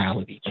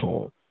mentality to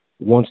them.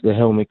 Once the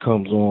helmet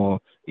comes on,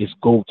 it's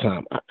go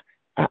time.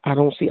 I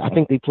don't see. I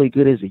think they play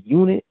good as a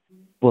unit,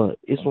 but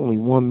it's only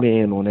one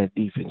man on that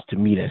defense to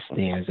me that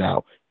stands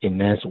out, and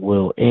that's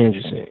Will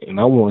Anderson. And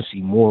I want to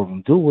see more of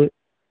them do it,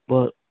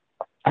 but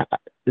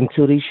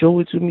until they show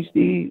it to me,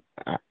 Steve,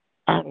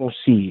 I don't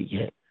see it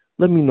yet.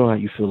 Let me know how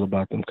you feel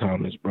about them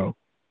comments, bro.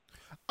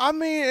 I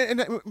mean,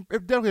 and I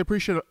definitely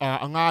appreciate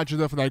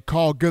Elijah for that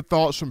call. Good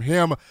thoughts from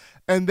him,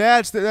 and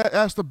that's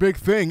the big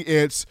thing.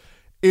 It's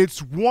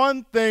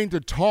one thing to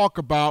talk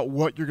about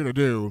what you're going to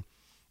do.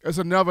 It's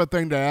another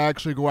thing to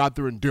actually go out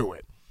there and do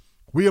it.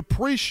 We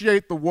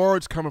appreciate the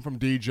words coming from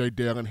DJ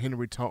Dale and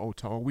Henry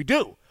Toto. We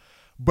do.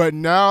 But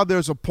now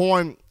there's a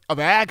point of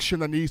action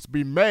that needs to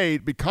be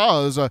made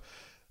because,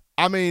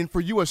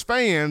 for you as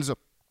fans,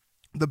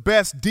 the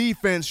best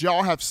defense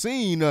y'all have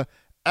seen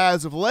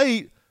as of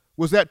late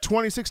was that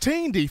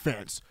 2016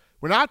 defense.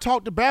 When I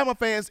talk to Bama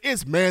fans,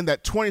 it's,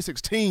 that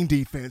 2016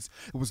 defense.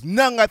 It was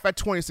none like that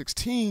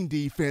 2016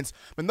 defense.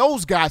 And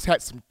those guys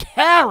had some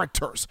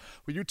characters.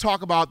 When you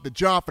talk about the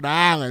Jonathan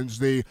Allens,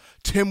 the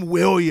Tim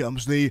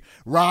Williams, the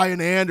Ryan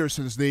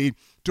Andersons, the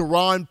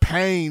Deron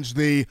Paynes,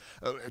 the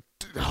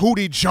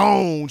Hootie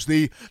Jones,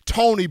 the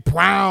Tony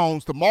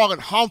Browns, the Marlon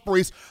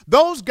Humphreys,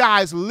 those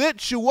guys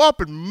lit you up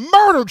and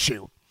murdered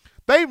you.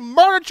 They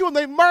murdered you and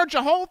they murdered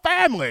your whole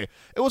family.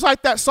 It was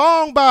like that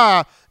song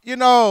by,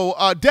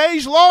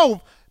 Dej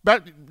Loaf,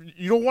 but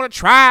you don't want to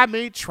try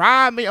me,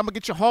 I'm going to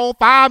get your whole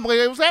family.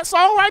 It was that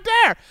song right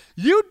there.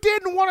 You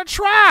didn't want to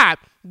try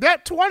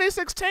that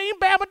 2016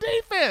 Bama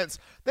defense.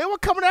 They were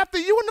coming after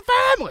you and the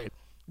family.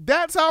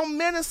 That's how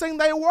menacing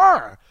they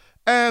were.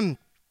 And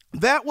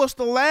that was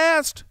the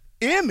last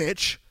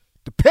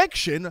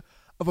depiction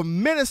of a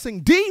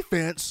menacing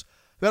defense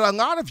that a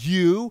lot of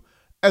you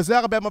as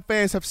Alabama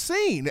fans have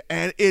seen.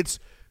 And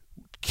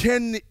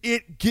can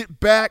it get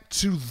back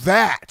to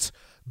that,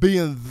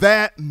 being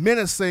that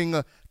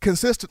menacing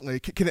consistently?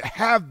 Can it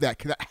have that?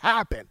 Can it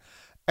happen?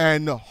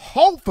 And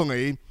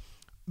hopefully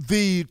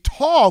the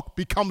talk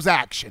becomes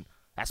action.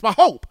 That's my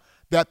hope,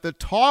 that the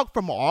talk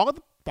from all of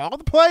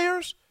the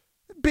players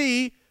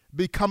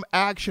become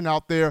action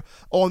out there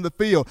on the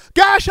field.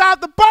 Gosh, shout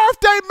out the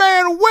birthday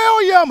man,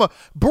 William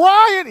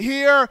Bryant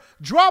here,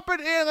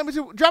 dropping in that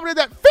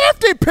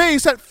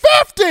 50-piece at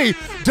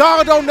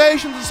 $50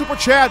 donations and super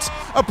chats.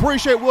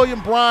 Appreciate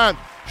William Bryant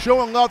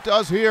showing love to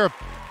us here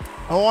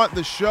on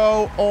the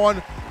show,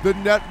 on the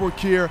network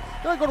here.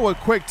 Gonna go to a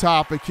quick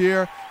topic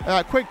here.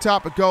 Quick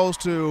topic goes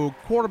to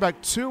quarterback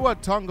Tua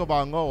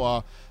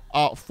Tagovailoa,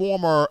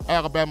 former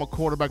Alabama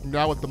quarterback,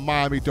 now with the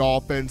Miami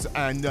Dolphins,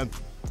 and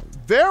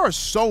there is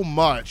so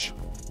much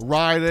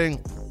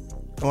riding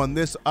on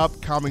this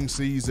upcoming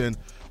season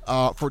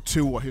for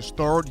Tua. His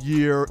third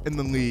year in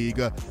the league,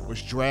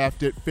 was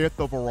drafted 5th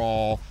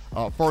overall,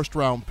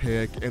 first-round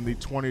pick in the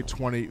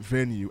 2020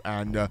 venue.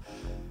 And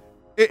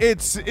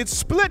it's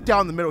split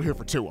down the middle here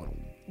for Tua.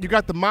 you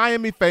got the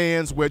Miami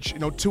fans, which,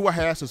 Tua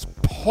has this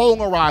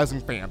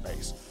polarizing fan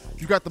base.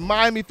 You got the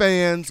Miami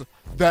fans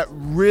that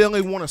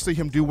really want to see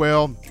him do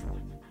well.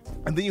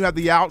 And then you have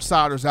the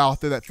outsiders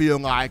out there that feel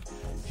like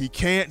he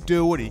can't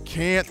do it, he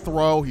can't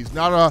throw, he's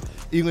not an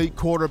elite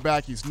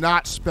quarterback, he's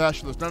not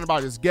special, there's nothing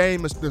about his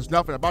game, there's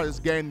nothing about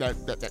his game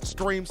that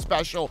screams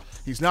special,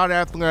 he's not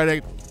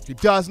athletic, he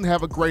doesn't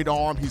have a great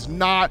arm, he's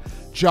not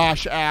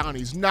Josh Allen,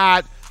 he's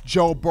not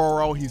Joe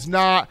Burrow, he's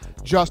not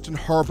Justin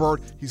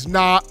Herbert, he's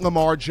not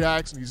Lamar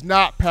Jackson, he's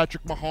not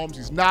Patrick Mahomes,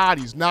 he's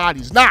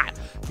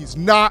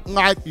not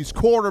like these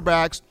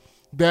quarterbacks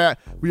that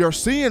we are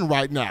seeing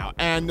right now.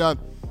 And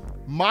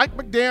Mike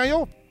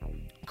McDaniel,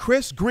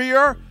 Chris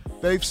Grier,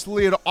 they've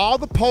slid all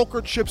the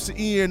poker chips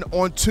in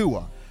on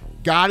Tua.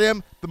 Got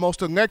him the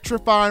most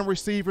electrifying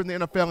receiver in the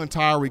NFL in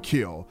Tyreek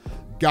Hill.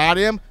 Got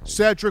him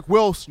Cedric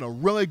Wilson, a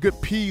really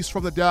good piece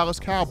from the Dallas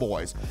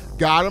Cowboys.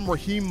 Got him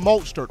Raheem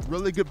Mostert,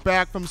 really good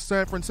back from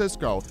San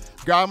Francisco.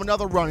 Got him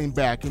another running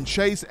back in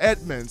Chase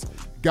Edmonds.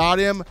 Got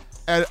him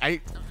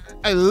a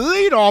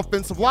lead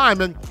offensive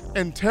lineman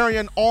in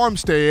Terrion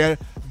Armstead.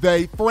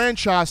 They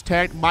franchise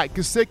tagged Mike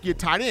Gesicki at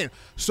tight end.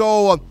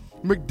 So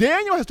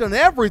McDaniel has done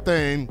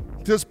everything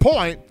to this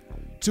point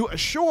to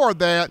assure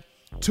that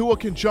Tua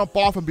can jump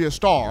off and be a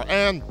star.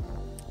 And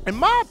in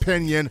my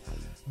opinion,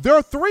 there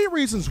are 3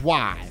 reasons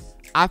why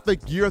I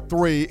think year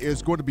 3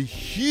 is going to be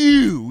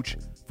huge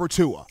for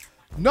Tua.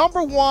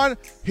 Number 1,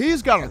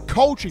 he's got a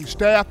coaching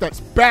staff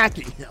that's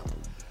backing him.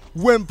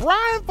 When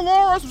Brian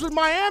Flores was in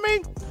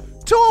Miami,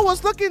 Tua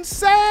was looking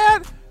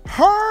sad,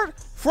 hurt,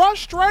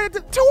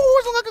 frustrated. Tua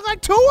wasn't looking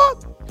like Tua.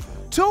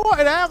 Tua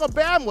at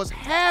Alabama was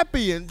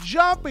happy and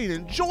jumping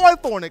and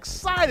joyful and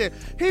excited.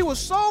 He was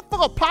so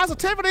full of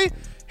positivity,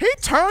 he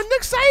turned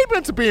Nick Saban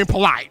into being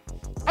polite.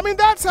 I mean,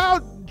 that's how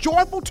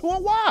joyful Tua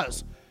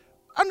was.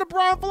 Under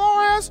Brian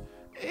Flores,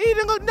 he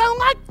didn't look nothing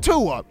like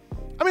Tua.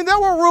 I mean, there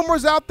were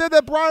rumors out there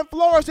that Brian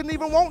Flores didn't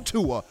even want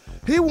Tua.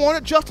 He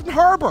wanted Justin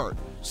Herbert.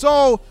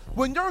 So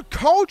when your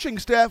coaching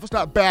staff is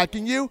not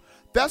backing you,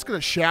 that's going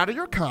to shatter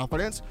your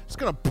confidence. It's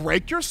going to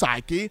break your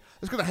psyche.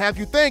 It's going to have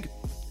you think,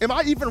 am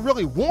I even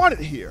really wanted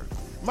here?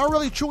 Am I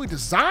really truly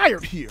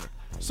desired here?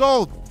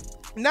 So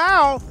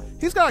now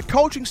he's got a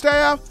coaching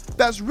staff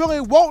that's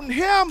really wanting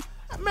him.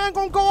 That man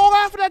going to go all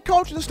after that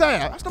coaching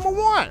staff. That's number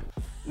 1.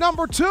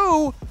 Number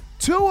 2,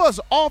 Tua's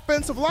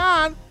offensive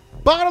line,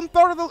 bottom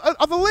third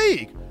of the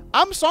league.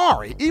 I'm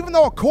sorry. Even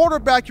though a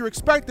quarterback, you're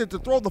expected to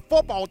throw the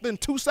football within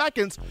 2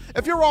 seconds,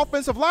 if your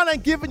offensive line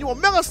ain't giving you a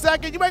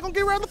millisecond, you ain't going to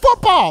get around the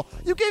football.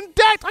 You're getting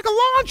decked like a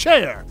lawn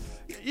chair.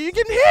 You're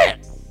getting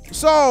hit.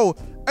 So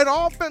an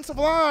offensive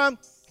line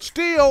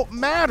still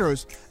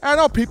matters. I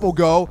know people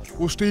go,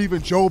 well,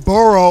 Steven, Joe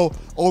Burrow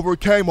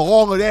overcame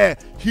all of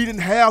that. He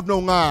didn't have no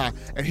line,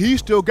 and he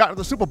still got to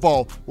the Super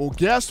Bowl. Well,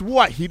 guess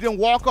what? He didn't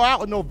walk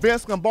out with no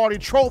Vince Lombardi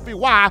trophy.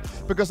 Why?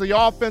 Because the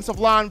offensive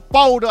line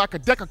folded like a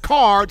deck of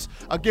cards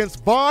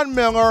against Von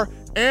Miller,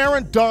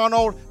 Aaron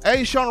Donald,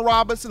 A'Shaun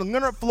Robinson,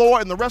 Leonard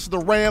Floyd, and the rest of the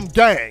Ram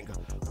gang.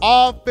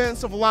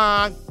 Offensive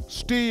line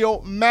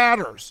still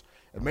matters.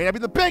 It may not be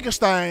the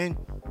biggest thing,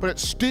 but it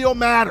still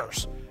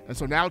matters. And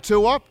so now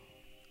Tua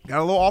got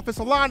a little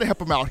offensive line to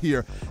him out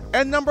here.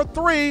 And number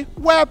 3,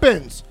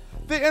 weapons.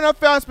 The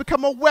NFL has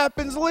become a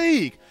weapons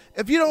league.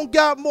 If you don't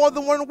got more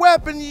than one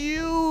weapon,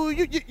 you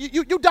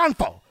done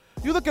for.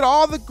 You look at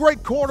all the great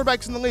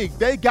quarterbacks in the league,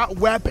 they got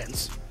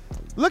weapons.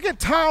 Look at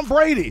Tom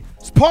Brady.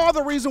 It's part of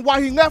the reason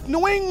why he left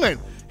New England.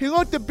 He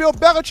looked at Bill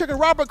Belichick and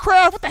Robert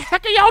Kraft. What the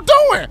heck are y'all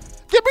doing?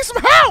 Give me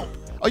some help.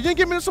 Are you going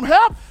to give me some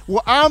help?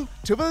 Well, I'm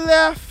to the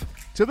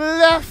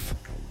left,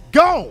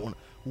 gone.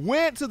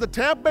 Went to the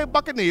Tampa Bay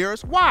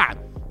Buccaneers. Why?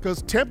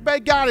 Because Tampa Bay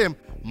got him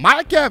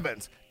Mike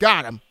Evans,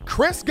 got him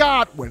Chris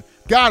Godwin,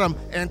 got him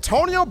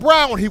Antonio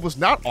Brown when he was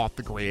not off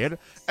the grid,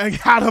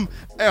 and got him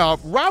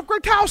Rob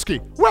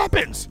Gronkowski.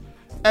 Weapons.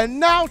 And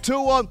now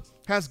Tua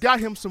has got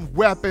him some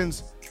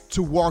weapons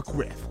to work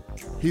with.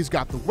 He's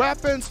got the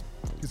weapons.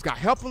 He's got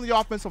help from the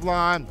offensive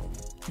line.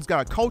 He's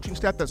got a coaching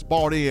staff that's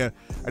bought in.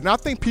 And I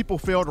think people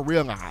fail to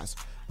realize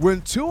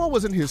when Tua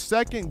was in his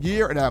 2nd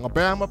year at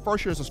Alabama,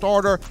 first year as a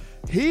starter,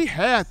 he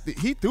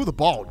threw the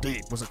ball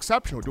deep, was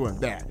exceptional doing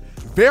that.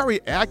 Very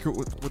accurate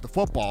with the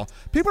football.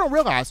 People don't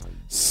realize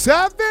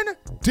 7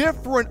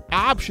 different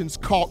options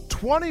caught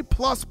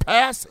 20-plus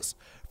passes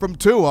from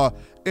Tua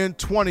in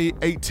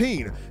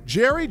 2018.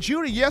 Jerry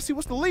Jeudy, yes, he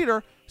was the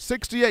leader,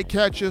 68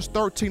 catches,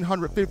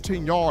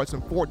 1,315 yards,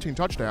 and 14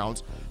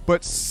 touchdowns.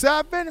 But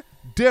 7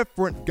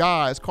 different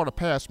guys caught a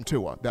pass from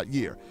Tua that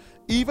year,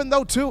 even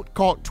though Tua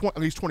caught at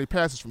least 20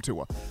 passes from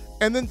Tua.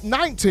 And then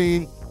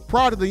 19,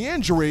 prior to the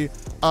injury,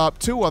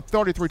 Tua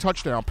 33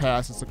 touchdown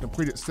passes and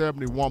completed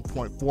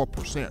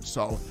 71.4%.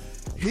 So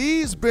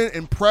he's been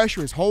in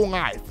pressure his whole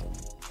life,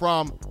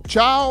 from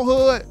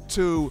childhood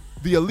to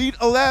the Elite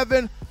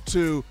 11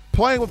 to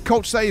playing with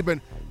Coach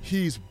Saban.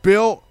 He's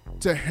built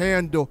to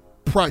handle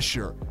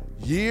pressure.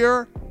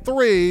 Year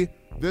 3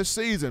 this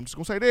season, I'm just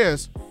going to say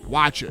this,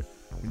 watch it.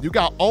 When you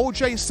got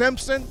O.J.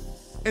 Simpson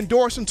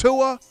endorsing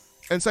Tua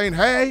and saying,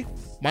 hey,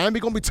 Miami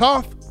going to be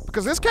tough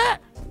because this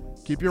cat,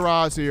 keep your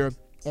eyes here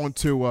on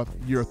Tua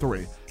year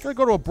 3. Gonna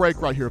go to a break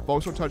right here,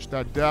 folks. We'll touch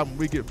that down. When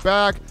we get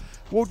back,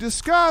 we'll get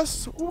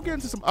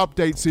into some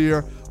updates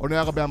here on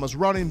Alabama's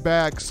running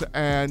backs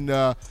and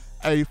a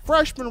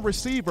freshman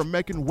receiver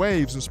making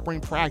waves in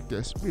spring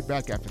practice. We'll be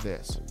back after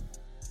this.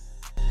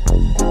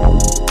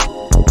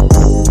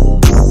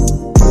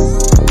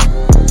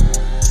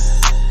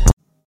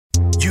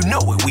 You know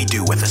what we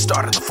do at the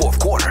start of the fourth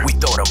quarter. We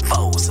throw them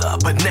foes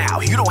up. But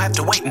now you don't have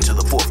to wait until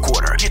the fourth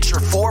quarter. Get your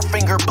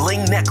 4-finger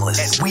bling necklace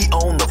at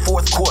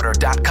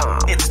WeOwnTheFourthQuarter.com.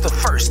 It's the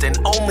first and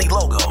only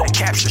logo that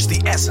captures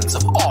the essence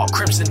of all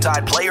Crimson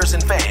Tide players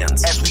and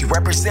fans as we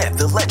represent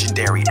the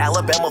legendary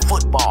Alabama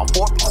football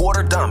fourth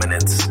quarter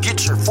dominance.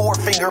 Get your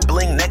 4-finger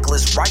bling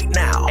necklace right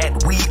now at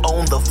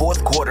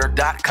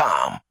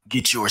WeOwnTheFourthQuarter.com.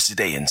 Get yours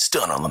today and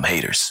stun on them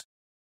haters.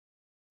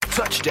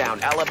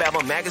 Touchdown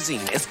Alabama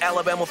Magazine is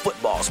Alabama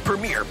football's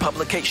premier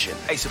publication.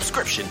 A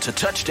subscription to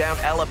Touchdown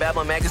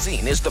Alabama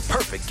Magazine is the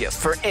perfect gift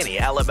for any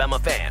Alabama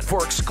fan.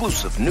 For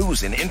exclusive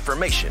news and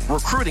information,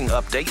 recruiting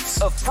updates,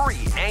 a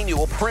free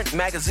annual print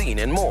magazine,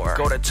 and more,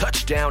 go to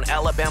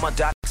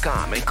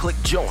touchdownalabama.com and click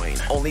join.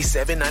 Only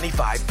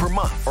 $7.95 per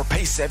month, or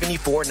pay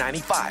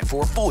 $74.95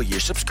 for a full year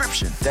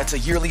subscription. That's a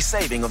yearly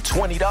saving of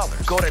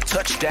 $20. Go to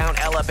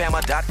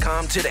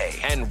touchdownalabama.com today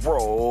and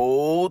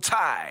roll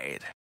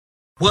Tide.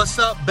 What's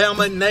up,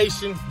 Bama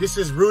Nation? This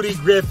is Rudy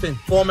Griffin,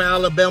 former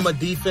Alabama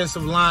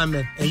defensive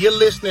lineman, and you're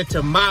listening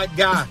to my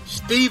guy,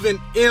 Stephen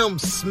M.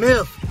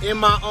 Smith, in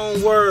my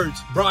own words,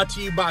 brought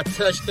to you by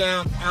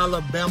Touchdown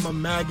Alabama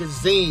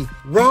Magazine.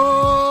 Roll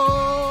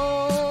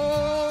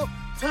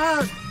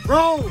Tide,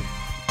 roll!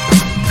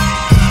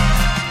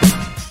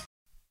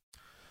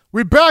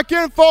 We're back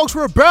in, folks.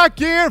 We're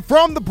back in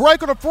from the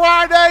break on a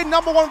Friday.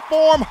 Number one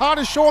forum,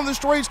 hottest show on the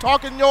streets,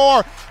 talking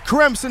your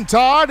Crimson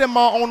Tide. In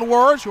my own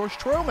words, yours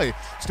truly,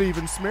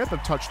 Stephen Smith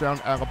of Touchdown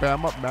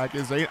Alabama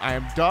Magazine. I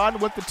am done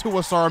with the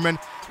Tua sermon,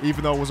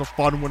 even though it was a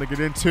fun one to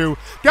get into.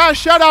 Guys,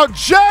 shout out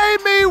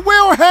Jamie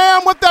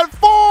Wilhelm with that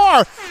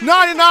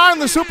 $4.99 in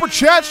the Super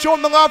Chat,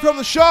 showing the love from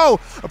the show.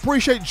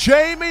 Appreciate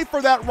Jamie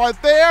for that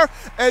right there.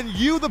 And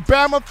you, the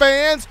Bama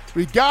fans,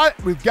 we got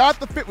it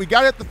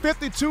at the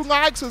 52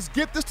 likes. Let's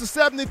get this to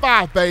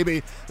 75,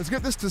 baby. Let's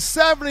get this to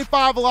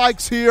 75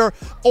 likes here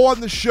on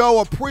the show.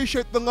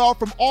 Appreciate the love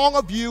from all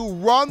of you.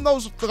 Run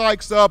those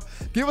likes up.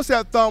 Give us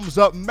that thumbs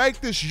up.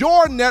 Make this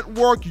your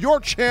network, your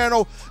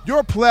channel,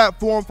 your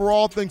platform for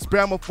all things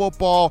Bama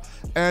football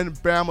and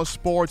Bama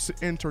sports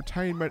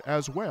entertainment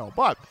as well.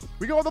 But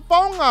we go on the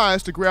phone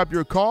lines to grab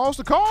your calls.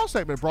 The call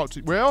segment brought to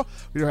you. Well,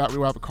 we don't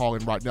have a call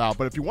in right now,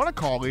 but if you want to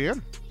call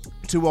in,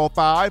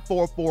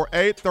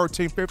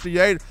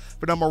 205-448-1358.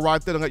 The number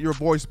right there to let your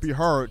voice be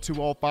heard,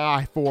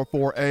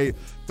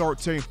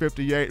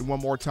 205-448-1358. And one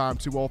more time,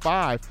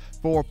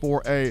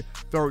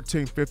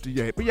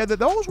 205-448-1358. But yeah,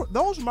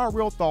 those are my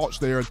real thoughts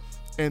there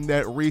in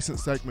that recent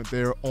segment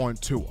there on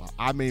Tua.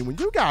 I mean, when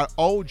you got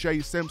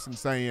O.J. Simpson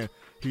saying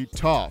he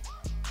tough.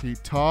 You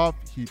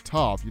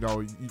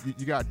know,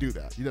 you got to do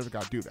that. You just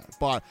got to do that.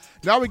 But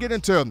now we get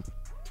into...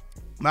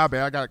 My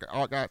bad, I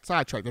got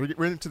sidetracked.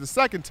 We're into the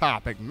second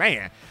topic.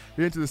 Man,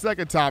 we're into the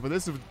second topic.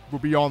 This will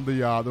be on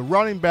the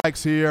running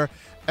backs here,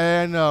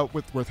 and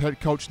with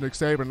head coach Nick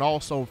Saban, and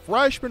also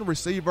freshman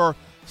receiver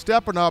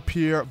stepping up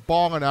here,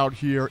 balling out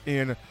here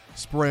in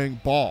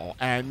spring ball.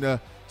 And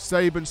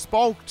Saban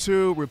spoke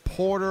to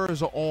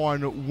reporters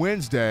on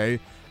Wednesday,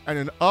 and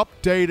in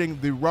updating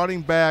the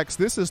running backs,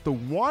 this is the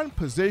one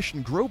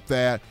position group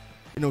that,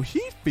 you know,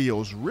 he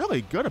feels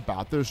really good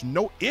about. There's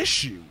no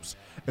issues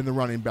in the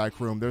running back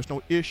room. There's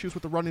no issues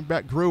with the running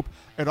back group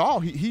at all.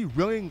 He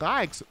really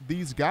likes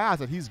these guys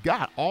that he's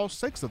got, all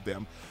 6 of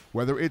them,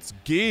 whether it's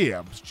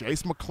Gibbs,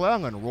 Jace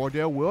McClellan,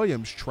 Roydell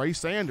Williams, Trey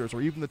Sanders,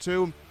 or even the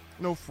 2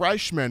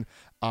 freshmen,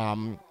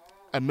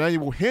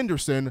 Emmanuel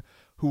Henderson,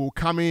 who will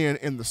come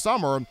in the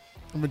summer, and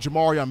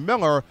Jamarion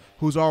Miller,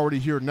 who's already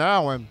here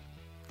now. And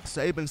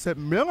Saban said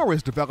Miller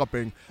is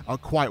developing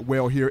quite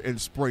well here in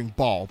spring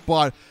ball.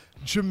 But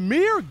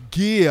Jahmyr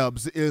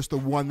Gibbs is the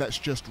one that's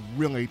just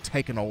really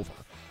taken over.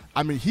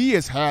 I mean, he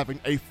is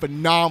having a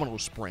phenomenal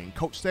spring.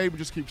 Coach Saban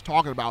just keeps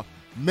talking about,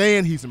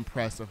 man, he's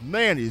impressive.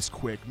 Man, he's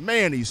quick.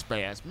 Man, he's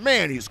fast.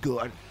 Man, he's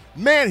good.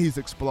 Man, he's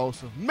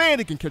explosive. Man,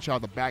 he can catch out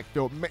of the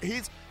backfield. Man,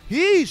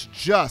 he's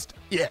just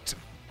it.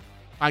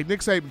 Like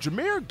Nick Saban,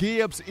 Jahmyr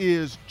Gibbs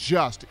is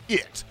just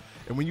it.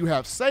 And when you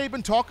have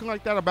Saban talking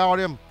like that about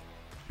him,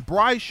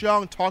 Bryce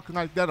Young talking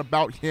like that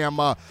about him,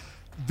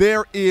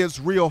 there is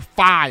real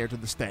fire to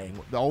this thing.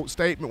 The old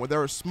statement, where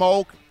there is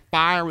smoke,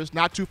 fire is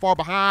not too far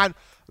behind.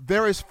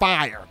 There is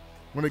fire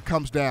when it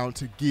comes down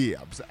to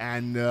Gibbs.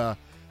 And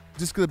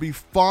just going to be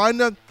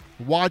fun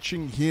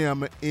watching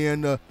him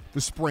in the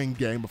spring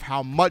game of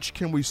how much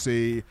can we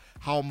see,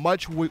 how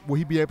much will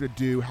he be able to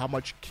do, how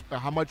much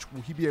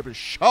will he be able to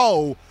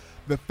show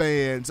the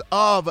fans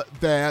of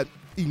that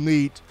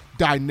elite,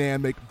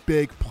 dynamic,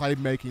 big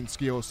playmaking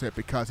skill set,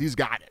 because he's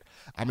got it.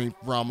 I mean,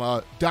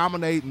 from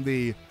dominating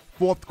the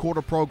fourth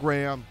quarter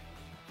program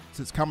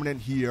since coming in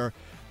here,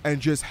 and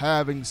just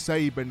having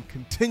Saban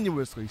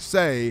continuously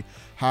say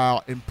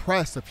how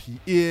impressive he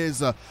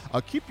is.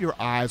 Keep your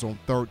eyes on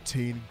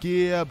 13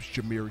 Gibbs.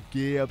 Jahmyr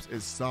Gibbs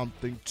is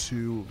something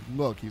to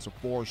look. He's a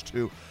force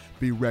to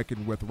be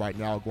reckoned with right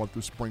now going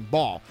through spring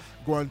ball.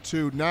 Going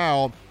to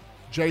now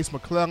Jace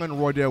McClellan,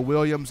 Roydell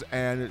Williams,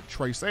 and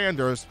Trey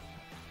Sanders.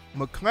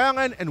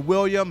 McClellan and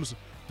Williams,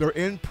 they're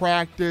in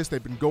practice.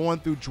 They've been going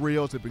through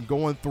drills. They've been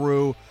going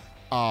through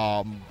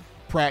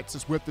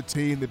practice with the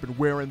team. They've been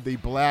wearing the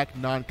black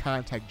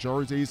non-contact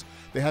jerseys.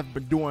 They haven't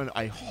been doing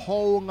a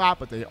whole lot,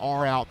 but they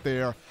are out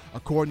there,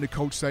 according to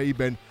Coach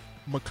Saban.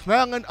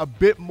 McClellan a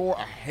bit more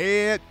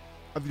ahead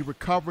of the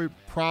recovery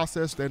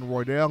process than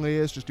Roydell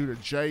is, just due to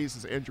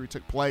Jace's injury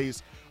took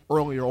place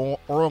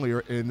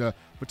earlier in the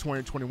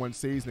 2021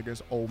 season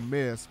against Ole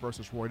Miss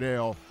versus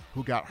Roydell,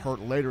 who got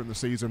hurt later in the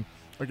season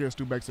against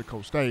New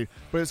Mexico State.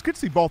 But it's good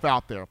to see both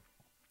out there.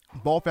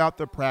 Both out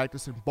there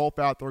practicing, both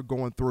out there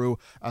going through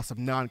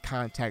some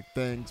non-contact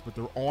things, but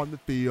they're on the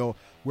field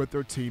with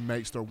their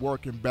teammates. They're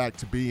working back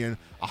to being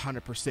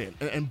 100%.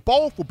 And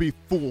both will be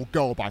full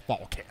go by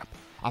fall camp.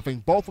 I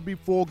think both will be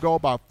full go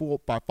by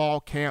fall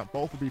camp.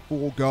 Both will be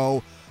full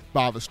go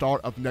by the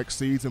start of next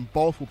season.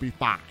 Both will be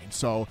fine.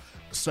 So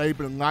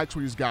Saban likes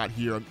what he's got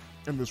here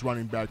in this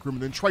running back room.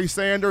 And then Trey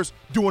Sanders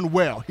doing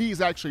well. He's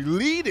actually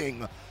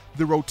leading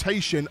the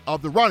rotation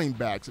of the running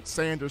backs. It's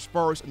Sanders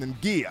first and then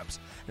Gibbs.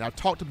 And I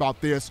talked about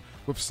this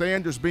with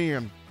Sanders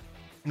being,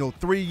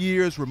 3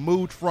 years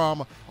removed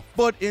from a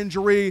foot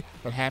injury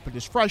that happened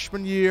his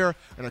freshman year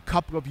and a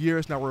couple of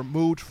years now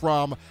removed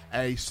from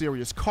a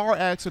serious car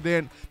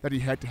accident that he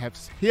had to have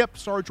hip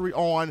surgery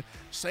on.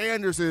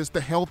 Sanders is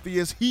the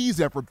healthiest he's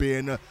ever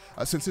been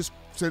since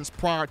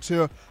prior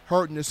to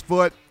hurting his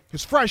foot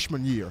his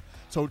freshman year.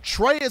 So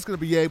Trey is going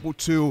to be able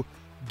to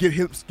get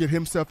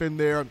himself in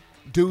there,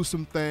 do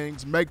some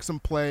things, make some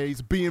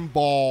plays, be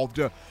involved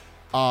in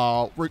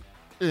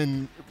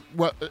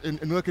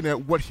looking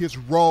at what his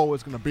role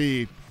is going to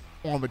be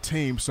on the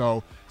team.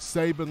 So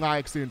Saban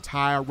likes the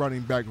entire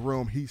running back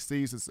room. He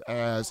sees this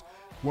as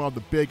one of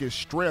the biggest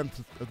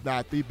strengths, if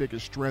not the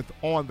biggest strength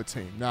on the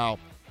team. Now,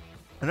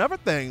 another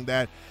thing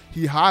that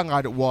he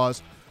highlighted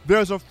was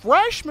there's a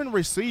freshman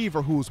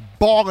receiver who's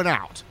balling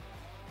out.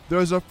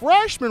 There's a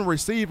freshman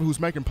receiver who's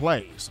making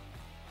plays.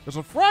 There's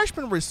a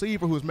freshman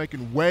receiver who's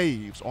making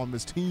waves on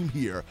this team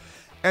here.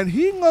 And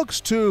he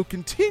looks to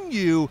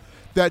continue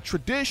that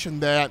tradition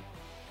that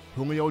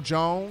Julio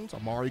Jones,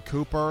 Amari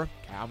Cooper,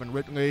 Calvin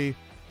Ridley,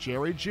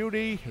 Jerry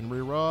Jeudy,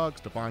 Henry Ruggs,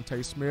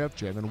 Devontae Smith,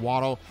 Jalen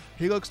Waddle.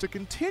 He looks to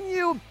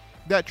continue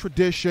that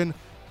tradition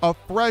of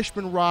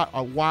freshman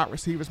wide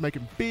receivers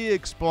making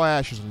big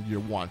splashes in year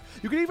one.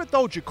 You can even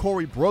throw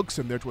Ja'Cory Brooks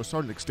in there to a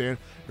certain extent.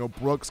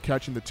 Brooks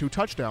catching the 2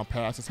 touchdown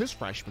passes his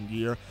freshman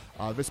year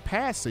this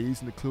past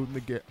season,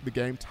 including the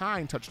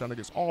game-tying touchdown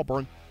against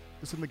Auburn.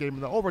 This in the game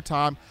in the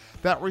overtime.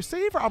 That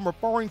receiver I'm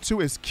referring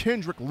to is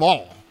Kendrick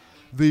Law,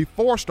 the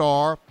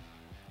 4-star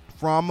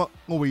from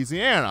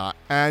Louisiana.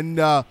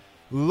 And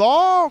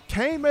Law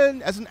came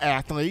in as an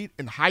athlete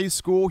in high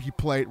school. He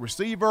played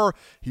receiver,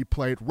 he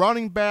played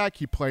running back,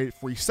 he played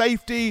free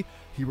safety,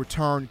 he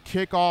returned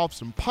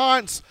kickoffs and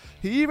punts.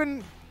 He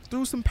even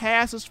threw some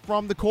passes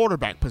from the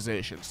quarterback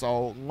position.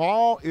 So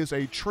Law is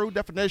the true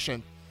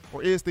definition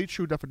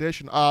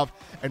of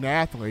an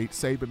athlete.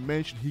 Saban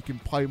mentioned he can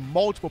play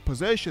multiple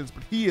positions,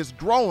 but he is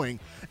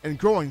growing and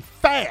growing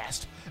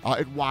fast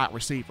at wide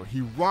receiver.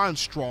 He runs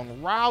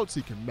strong routes.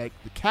 He can make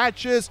the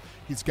catches.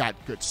 He's got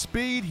good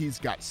speed. He's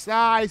got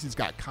size. He's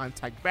got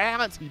contact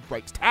balance. He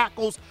breaks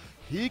tackles.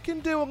 He can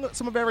do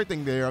some of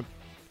everything there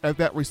at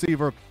that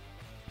receiver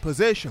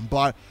position.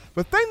 But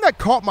the thing that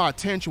caught my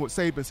attention, what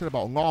Saban said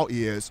about Law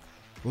is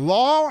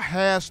Law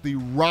has the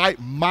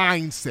right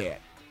mindset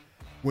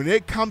when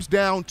it comes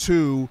down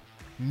to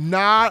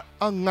not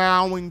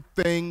allowing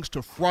things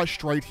to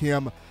frustrate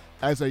him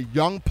as a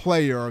young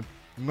player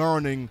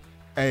learning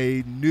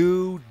a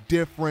new,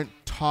 different,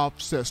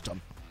 tough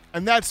system.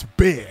 And that's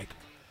big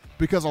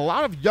because a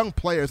lot of young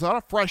players, a lot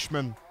of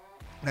freshmen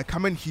that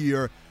come in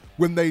here,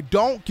 when they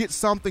don't get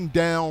something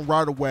down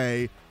right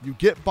away, you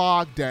get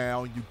bogged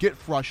down, you get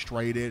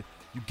frustrated,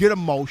 you get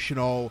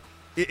emotional.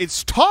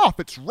 It's tough,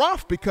 it's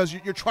rough because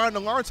you're trying to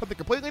learn something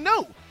completely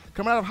new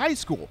coming out of high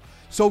school.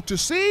 So to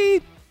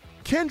see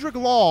Kendrick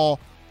Law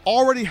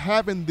already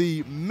having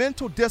the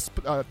mental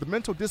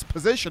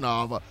disposition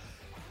of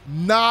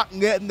not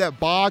letting that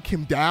bog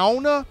him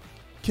down,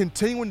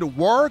 continuing to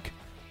work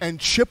and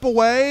chip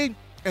away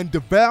and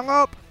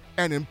develop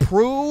and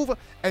improve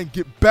and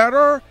get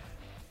better,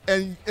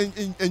 and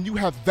you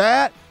have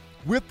that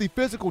with the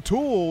physical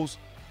tools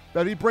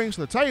that he brings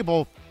to the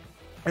table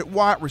at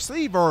wide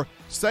receiver.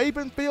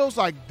 Saban feels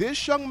like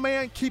this young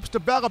man keeps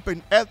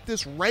developing at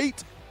this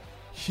rate,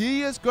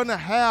 he is going to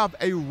have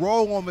a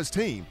role on this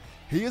team.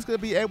 He is going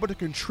to be able to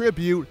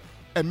contribute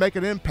and make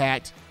an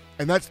impact,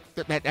 and that's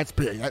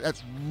big.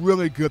 That's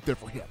really good there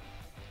for him.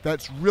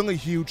 That's really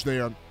huge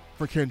there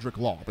for Kendrick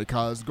Law,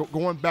 because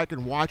going back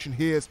and watching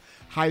his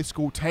high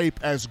school tape,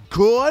 as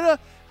good,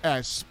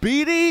 as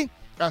speedy,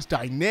 as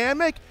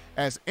dynamic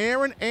as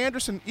Aaron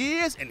Anderson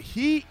is, and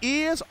he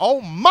is,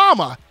 oh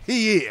mama,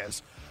 he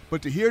is.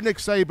 But to hear Nick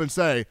Saban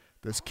say,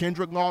 this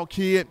Kendrick Law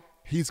kid,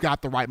 he's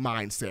got the right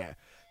mindset.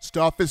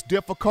 Stuff is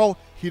difficult,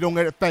 he don't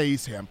let it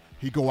faze him.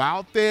 He go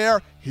out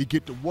there, he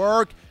get to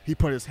work, he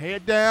put his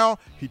head down,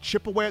 he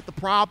chip away at the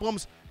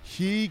problems.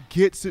 He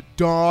gets it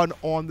done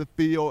on the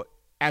field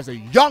as a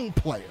young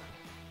player,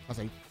 as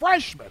a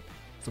freshman,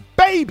 as a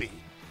baby,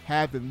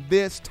 having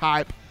this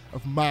type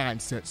of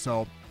mindset.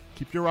 So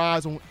keep your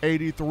eyes on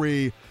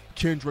 83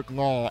 Kendrick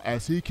Law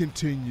as he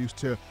continues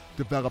to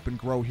develop and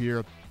grow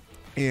here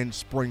in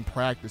spring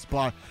practice.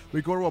 But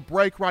we go to a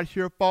break right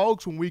here,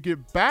 folks. When we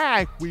get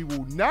back, we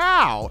will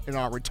now, in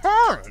our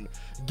return,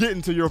 get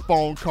into your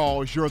phone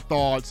calls, your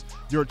thoughts,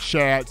 your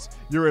chats,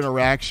 your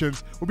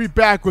interactions. We'll be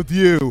back with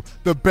you,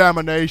 the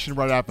Bama Nation,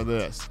 right after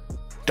this.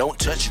 Don't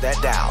touch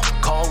that dial.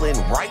 Call in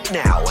right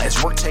now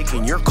as we're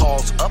taking your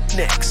calls up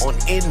next on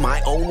In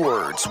My Own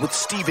Words with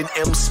Stephen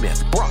M.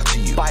 Smith. Brought to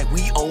you by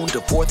We Own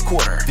the Fourth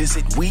Quarter.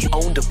 Visit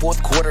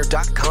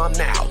WeOwnTheFourthQuarter.com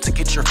now to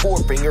get your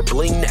 4-finger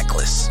bling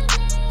necklace.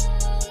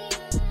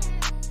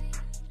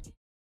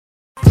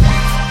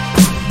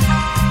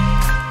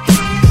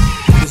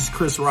 This is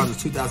Chris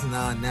Rogers,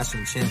 2009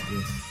 national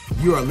champion.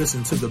 You are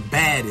listening to the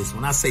baddest,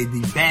 when I say the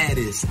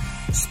baddest,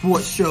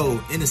 sports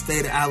show in the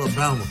state of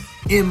Alabama.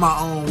 In my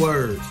own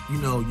words, you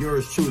know,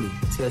 yours truly,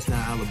 Touchdown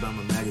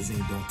Alabama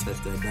Magazine. Don't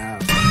touch that dial.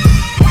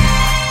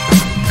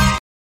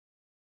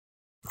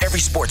 Every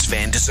sports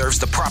fan deserves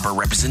the proper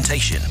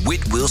representation.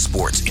 Whitwell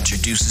Sports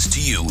introduces to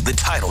you the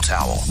Title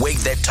Towel.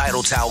 Wave that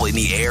Title Towel in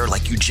the air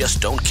like you just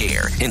don't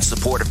care. In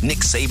support of Nick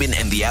Saban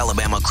and the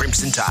Alabama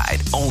Crimson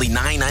Tide. Only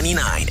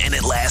 $9.99 and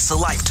it lasts a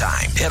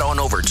lifetime. Head on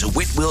over to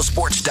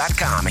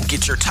WhitwellSports.com and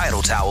get your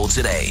Title Towel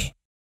today.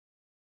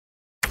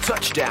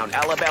 Touchdown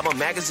Alabama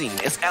Magazine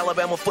is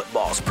Alabama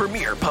football's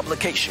premier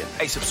publication.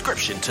 A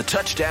subscription to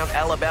Touchdown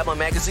Alabama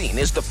Magazine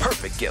is the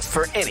perfect gift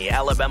for any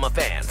Alabama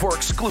fan. For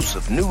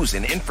exclusive news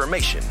and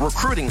information,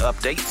 recruiting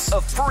updates,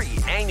 a free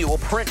annual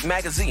print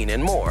magazine,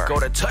 and more,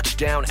 go to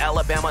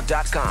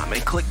touchdownalabama.com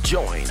and click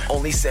join.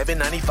 Only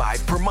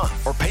 $7.95 per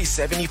month, or pay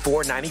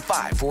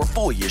 $74.95 for a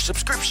full year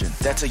subscription.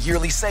 That's a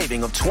yearly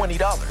saving of $20.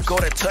 Go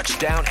to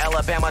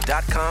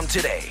touchdownalabama.com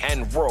today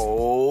and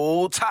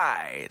roll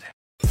Tide.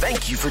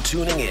 Thank you for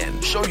tuning in.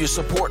 Show your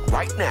support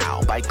right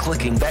now by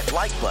clicking that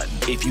like button.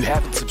 If you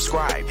haven't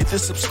subscribed, hit the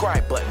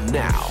subscribe button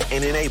now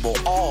and enable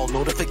all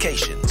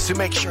notifications to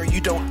make sure you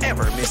don't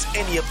ever miss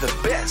any of the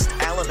best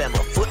Alabama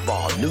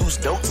football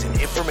news, notes, and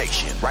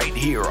information right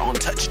here on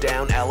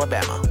Touchdown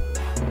Alabama.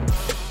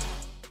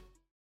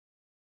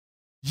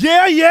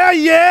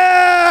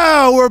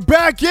 Yeah. We're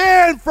back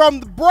in from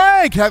the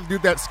break. Have to do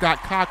that Scott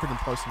Cochran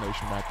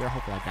impersonation right there.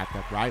 Hopefully I got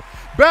that right.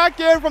 Back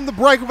in from the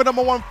break with the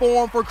number one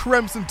forum for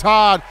Crimson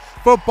Tide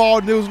football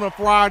news on a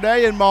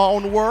Friday. In my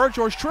own words,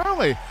 yours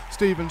truly,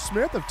 Stephen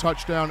Smith of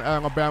Touchdown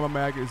Alabama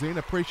Magazine.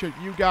 Appreciate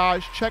you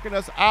guys checking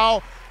us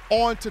out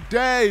on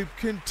today.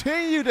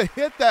 Continue to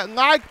hit that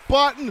like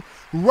button.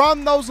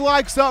 Run those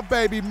likes up,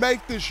 baby.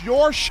 Make this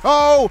your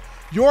show,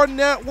 your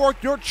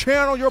network, your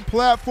channel, your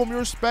platform,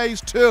 your space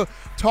to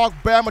talk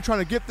Bama, trying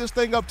to get this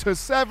thing up to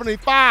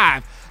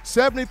 75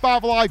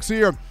 likes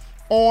here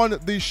on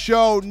the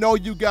show. Know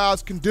you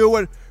guys can do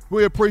it.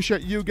 We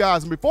appreciate you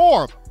guys. And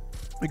before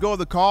we go to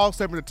the call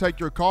segment to take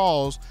your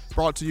calls,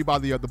 brought to you by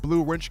the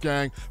Blue Wrench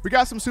Gang, we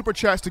got some super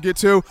chats to get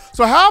to.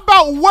 So how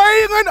about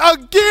Waylon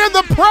again,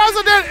 the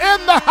president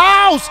in the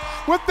house,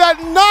 with that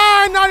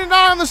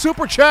 $9.99 on the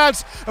super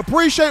chats.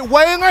 Appreciate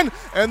Waylon,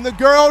 and the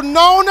girl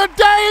Nona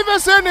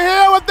Davis in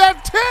here with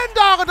that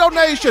 $10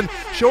 donation.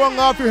 Showing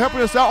love if you're helping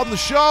us out on the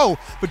show.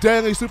 The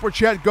daily super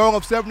chat goal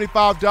of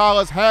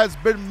 $75 has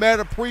been met.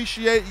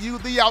 Appreciate you,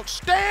 the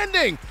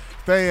outstanding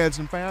fans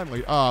and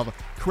family of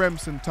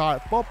Crimson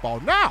Tide football.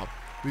 Now,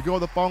 we go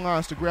to the phone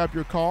lines to grab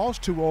your calls,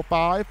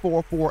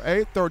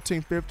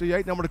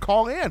 205-448-1358. Number to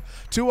call in,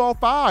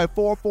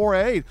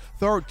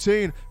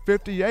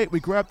 205-448-1358. We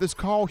grab this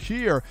call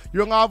here.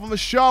 You're live on the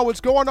show. What's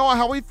going on?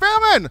 How we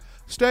feeling?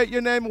 State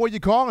your name and where you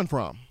calling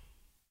from.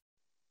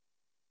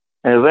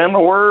 As in the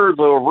words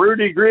of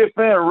Rudy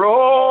Griffin,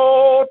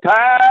 roll,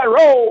 Tide,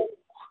 roll.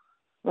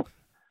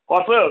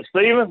 What's up,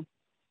 Stephen?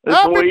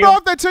 Happy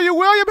birthday to you,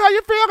 William. How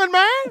you feeling,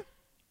 man?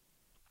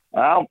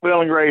 I'm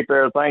feeling great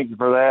there. Thank you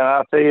for that.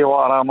 I tell you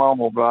what, I'm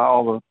humbled by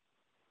all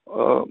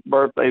the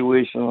birthday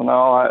wishes and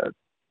all.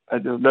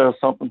 It just does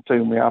something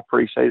to me. I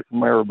appreciate it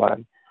from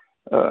everybody.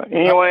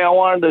 Anyway, I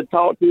wanted to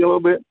talk to you a little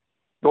bit.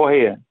 Go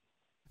ahead.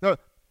 No,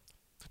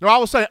 I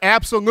was saying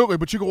absolutely,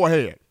 but you go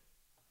ahead.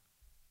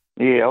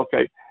 Yeah,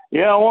 okay.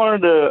 Yeah, I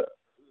wanted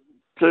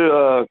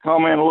to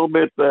comment a little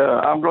bit.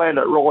 I'm glad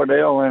that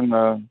Roydell and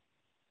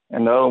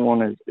the other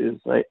one is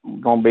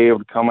going to be able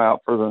to come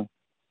out for the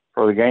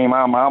game.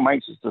 I'm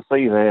anxious to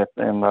see that.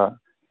 And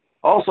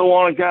also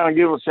want to kind of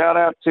give a shout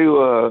out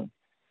to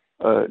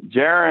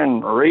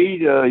Jaron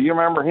Reed. You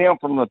remember him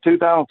from the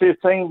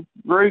 2015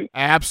 group?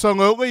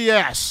 Absolutely,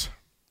 yes.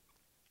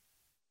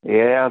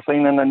 Yeah, I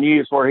seen in the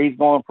news where he's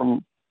going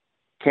from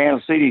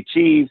Kansas City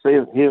Chiefs.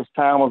 His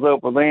time was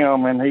up with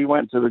them, and he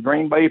went to the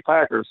Green Bay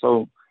Packers.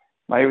 So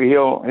maybe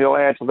he'll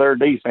add to their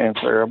defense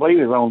there. I believe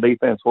he was on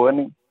defense,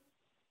 wasn't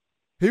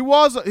he? He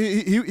was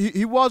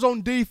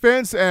on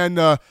defense, and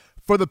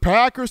for the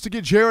Packers to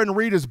get Jarran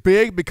Reed is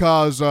big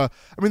because the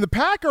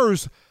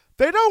Packers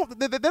they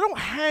don't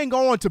hang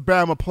on to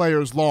Bama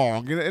players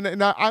long,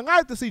 and I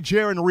like to see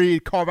Jarran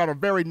Reed carve out a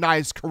very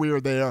nice career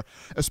there,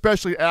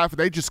 especially after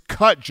they just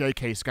cut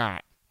J.K.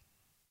 Scott.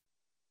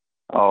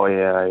 Oh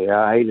yeah,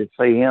 I hate to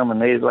see him and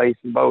Ned Lacy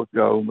both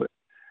go, but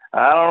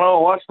I don't know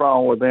what's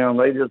wrong with them.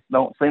 They just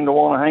don't seem to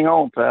want to hang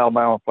on to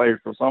Alabama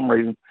players for some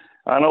reason.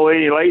 I know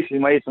Eddie Lacy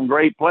made some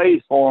great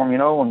plays for him,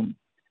 and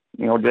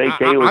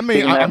J.K.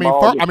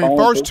 was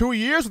first 2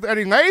 years with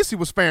Eddie Lacy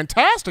was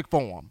fantastic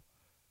for him.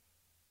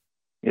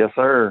 Yes,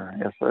 sir.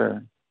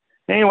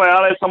 Anyway,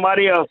 I'll let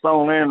somebody else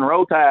on there. And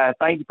Roll Tide,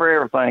 thank you for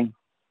everything.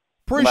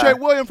 Appreciate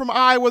William from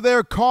Iowa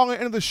there calling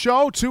into the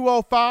show,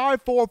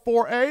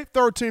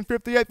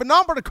 205-448-1358. The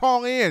number to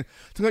call in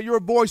to let your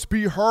voice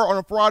be heard on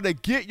a Friday.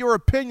 Get your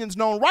opinions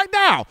known right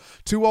now,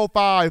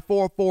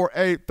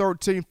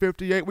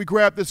 205-448-1358. We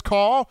grab this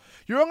call.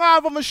 You're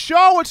live on the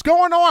show. What's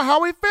going on?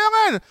 How we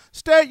feeling?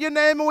 State your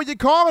name and where you're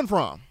calling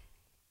from.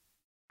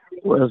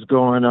 What's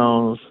going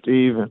on,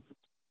 Steven?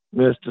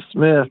 Mr.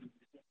 Smith,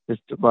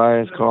 it's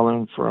Tobias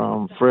calling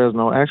from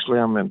Fresno. Actually,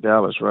 I'm in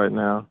Dallas right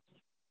now.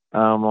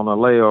 I'm on a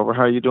layover.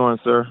 How you doing,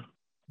 sir?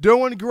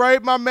 Doing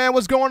great, my man.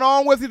 What's going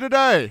on with you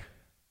today?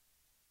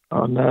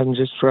 Oh, nothing.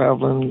 Just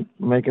traveling,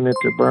 making it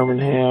to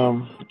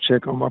Birmingham,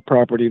 check on my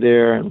property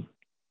there, and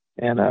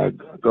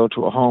go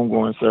to a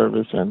homegoing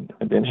service, and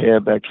then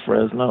head back to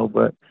Fresno.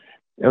 But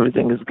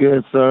everything is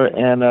good, sir.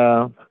 And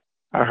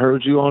I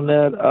heard you on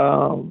that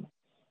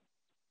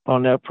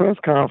press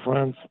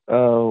conference. Who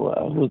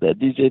was that?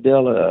 DJ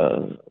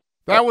Della.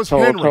 That was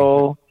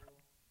Henry.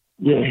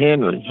 Yeah,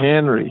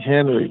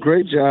 Henry.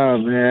 Great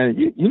job, man.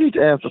 You need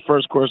to ask the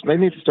first question. They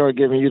need to start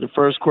giving you the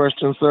first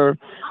question, sir.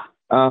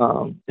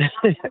 So,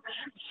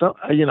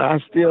 I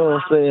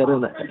still say it,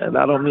 and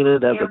I don't mean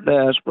it as a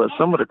bash, but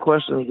some of the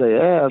questions they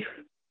ask,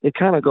 it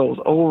kind of goes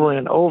over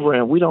and over,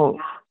 and we don't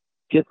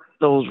get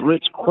those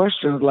rich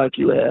questions like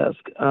you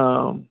ask,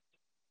 to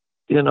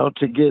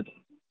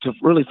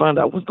really find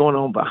out what's going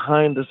on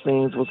behind the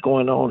scenes, what's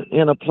going on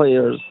in a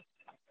player's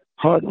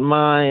heart and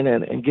mind,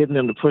 and getting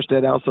them to push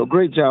that out. So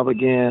great job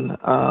again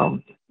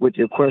with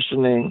your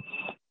questioning.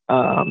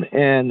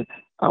 And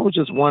I was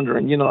just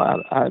wondering,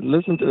 I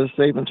listened to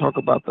Saban talk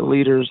about the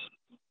leaders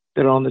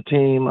that are on the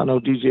team. I know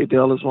DJ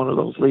Dell is one of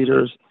those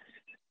leaders.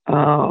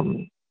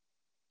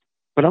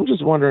 But I'm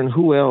just wondering,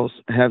 who else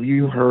have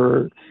you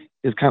heard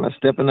is kind of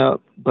stepping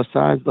up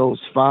besides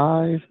those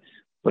five?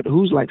 But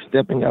who's like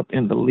stepping up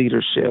in the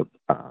leadership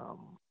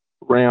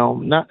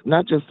realm,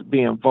 not just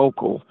being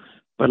vocal,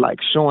 but like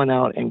showing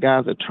out, and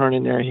guys are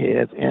turning their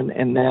heads,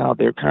 and now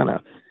they're kind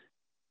of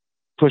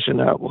pushing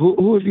up.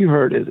 Who have you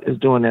heard is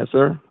doing that,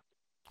 sir?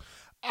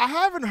 I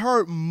haven't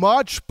heard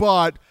much,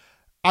 but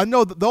I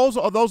know that those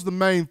are the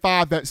main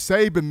five that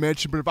Saban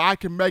mentioned. But if I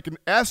can make an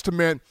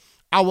estimate,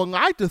 I would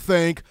like to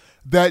think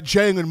that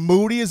Jalen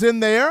Moody is in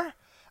there.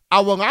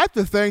 I would like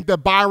to think that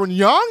Byron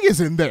Young is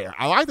in there.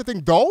 I like to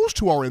think those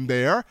two are in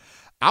there.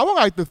 I would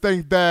like to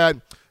think that,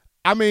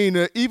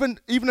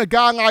 even a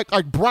guy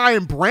like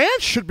Brian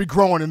Branch should be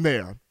growing in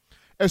there,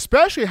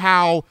 especially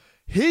how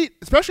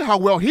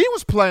well he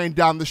was playing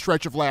down the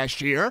stretch of last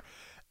year,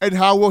 and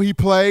how well he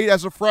played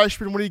as a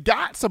freshman when he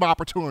got some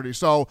opportunity.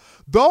 So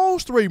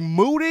those three,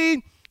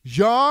 Moody,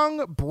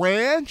 Young,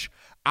 Branch,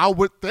 I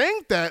would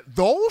think that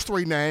those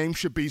three names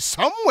should be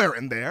somewhere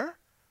in there.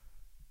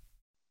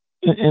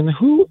 And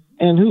who?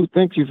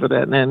 Thank you for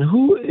that. And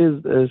who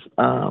is this?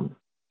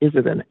 Is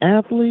it an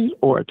athlete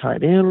or a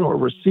tight end or a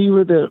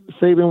receiver that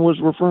Saban was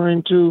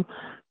referring to?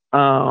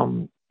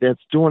 That's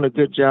doing a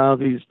good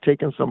job. He's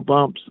taking some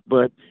bumps,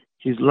 but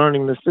he's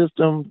learning the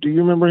system. Do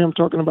you remember him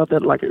talking about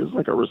that? Like it's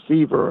like a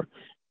receiver.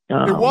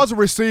 It was a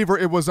receiver.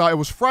 It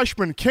was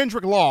freshman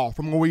Kendrick Law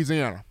from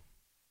Louisiana.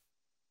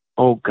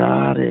 Oh,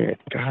 got it.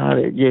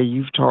 Yeah,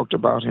 you've talked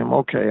about him.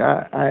 Okay,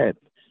 I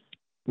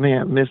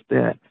missed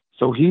that.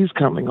 So he's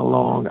coming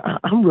along.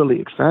 I'm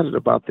really excited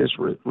about this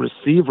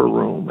receiver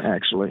room,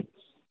 actually,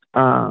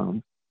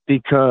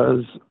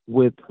 because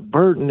with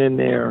Burton in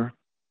there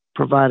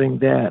providing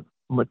that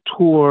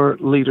mature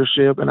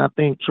leadership, and I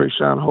think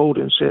Trayshawn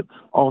Holden should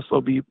also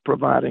be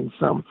providing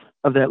some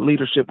of that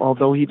leadership,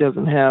 although he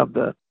doesn't have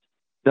the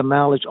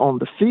mileage on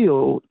the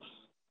field,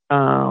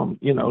 to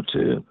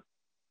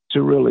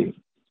really,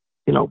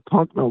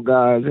 punk no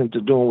guys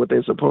into doing what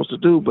they're supposed to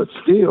do, but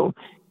still,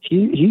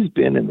 he's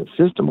been in the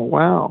system a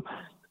while.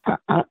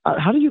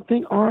 How do you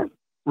think our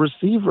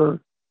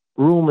receiver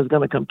room is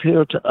going to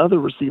compare to other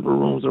receiver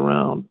rooms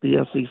around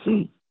the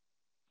SEC?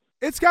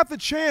 It's got the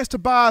chance,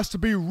 Tobias, to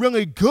be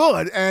really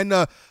good. And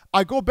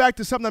I go back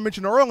to something I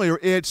mentioned earlier.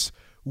 It's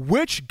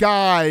which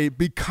guy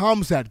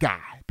becomes that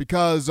guy.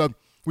 Because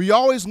we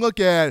always look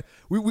at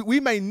we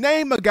may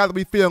name a guy that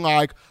we feel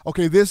like,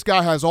 okay, this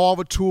guy has all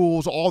the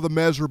tools, all the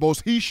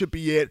measurables. He should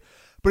be it.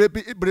 but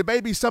it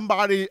may be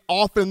somebody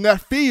off in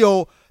left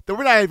field that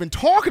we're not even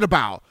talking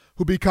about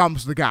who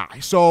becomes the guy.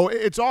 So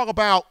it's all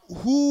about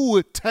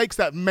who takes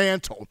that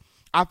mantle.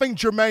 I think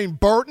Jermaine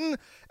Burton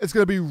is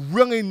going to be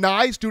really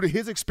nice due to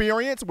his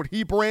experience, what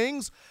he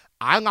brings.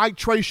 I like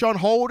Trayshawn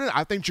Holden.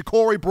 I think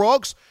Ja'Cory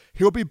Brooks,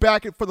 he'll be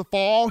back for the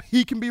fall.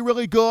 He can be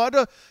really good.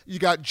 You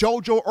got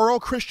JoJo Earl,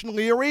 Christian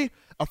Leary.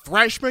 A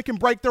freshman can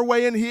break their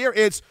way in here.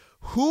 It's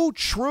who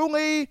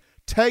truly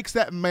takes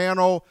that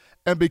mantle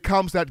and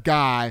becomes that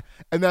guy.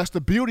 And that's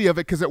the beauty of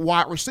it, because at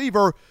wide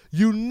receiver,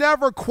 you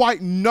never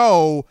quite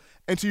know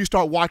until you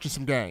start watching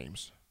some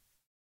games.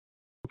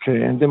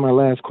 Okay, and then my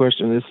last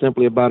question is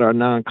simply about our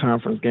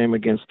non-conference game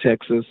against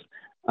Texas.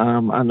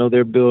 I know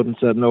they're building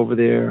something over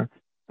there.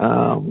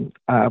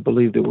 I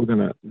believe that we're going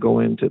to go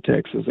into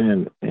Texas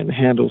and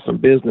handle some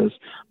business.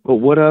 But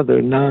what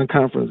other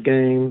non-conference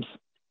games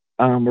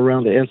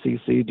around the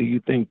SEC do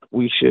you think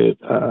we should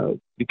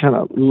be kind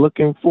of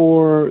looking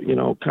for,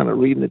 kind of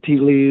reading the tea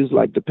leaves,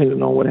 like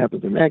depending on what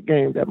happens in that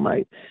game, that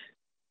might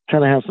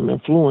kind of have some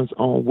influence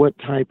on what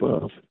type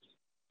of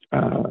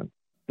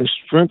the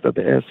strength of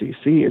the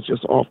SEC is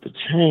just off the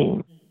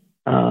chain.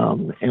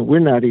 And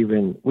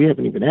we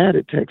haven't even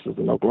added Texas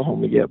and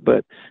Oklahoma yet,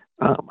 but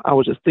I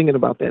was just thinking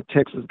about that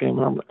Texas game,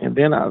 and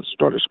then I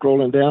started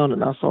scrolling down,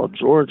 and I saw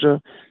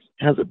Georgia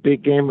has a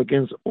big game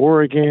against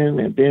Oregon,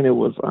 and then it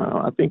was,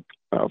 I think,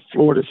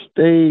 Florida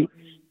State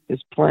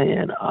is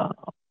playing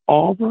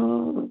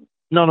Auburn.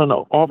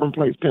 No. Auburn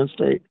plays Penn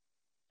State.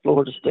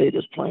 Florida State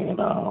is playing,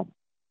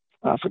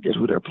 I forget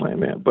who they're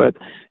playing, man. But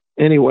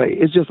anyway,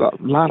 it's just a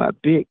lot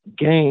of big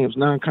games,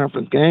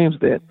 non-conference games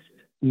that,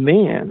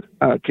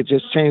 could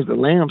just change the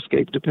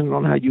landscape depending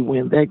on how you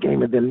win that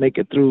game and then make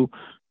it through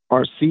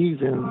our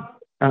season.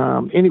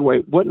 Anyway,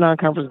 what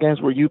non-conference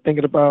games were you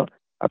thinking about?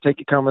 I'll take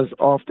your comments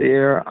off the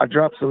air. I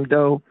dropped some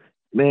dough,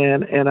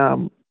 man,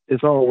 and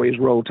it's always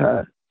Roll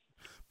Tide.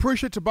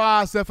 Appreciate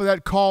Tobias for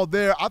that call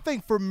there. I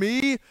think for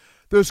me,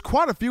 there's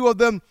quite a few of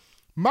them.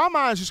 My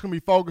mind is just going to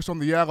be focused on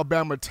the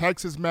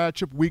Alabama-Texas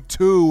matchup week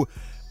 2,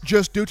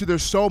 just due to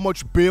there's so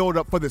much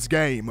build-up for this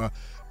game.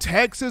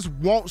 Texas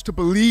wants to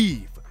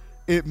believe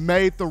it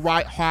made the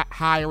right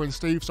hire in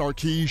Steve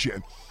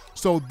Sarkisian.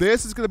 So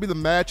this is going to be the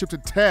matchup to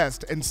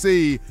test and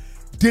see,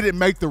 did it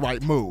make the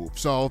right move?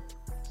 So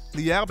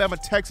the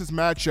Alabama-Texas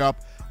matchup,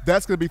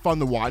 that's going to be fun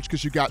to watch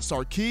because you got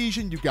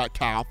Sarkisian, you've got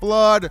Kyle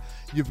Flood,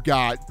 you've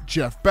got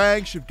Jeff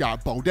Banks, you've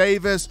got Bo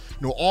Davis,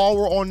 all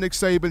were on Nick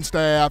Saban's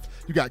staff.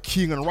 You got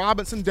Keelan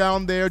Robinson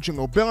down there,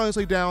 Jingle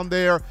Billingsley down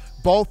there,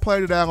 both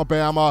played at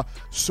Alabama.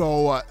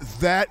 So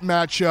that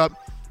matchup,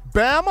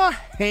 Bama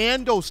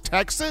handles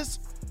Texas,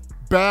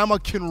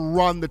 Bama can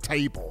run the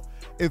table.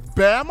 If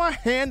Bama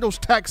handles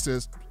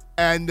Texas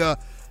and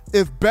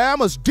if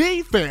Bama's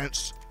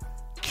defense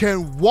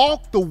can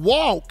walk the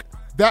walk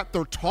that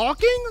they're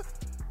talking,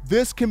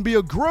 this can be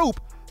a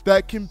group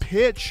that can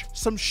pitch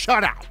some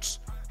shutouts.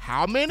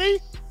 How many?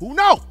 Who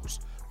knows?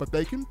 But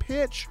they can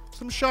pitch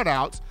some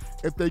shutouts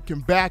if they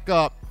can back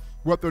up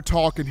what they're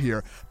talking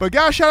here. But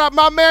gotta shout out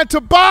my man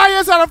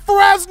Tobias out of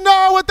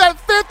Fresno with that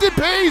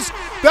 50-piece,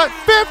 that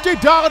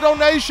 $50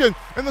 donation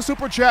in the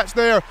Super Chats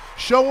there.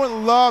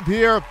 Showing love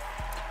here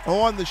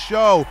on the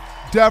show.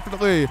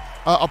 Definitely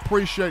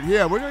appreciate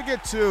him. We're gonna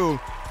get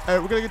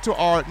to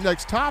our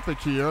next topic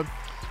here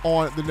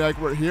on the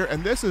network here,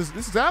 and this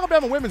is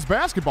Alabama women's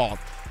basketball.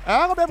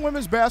 Alabama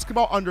women's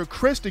basketball under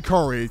Christy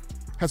Curry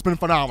has been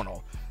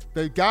phenomenal.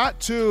 They got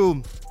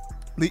to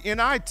the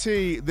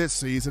NIT this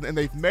season, and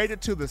they've made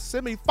it to the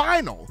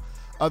semifinal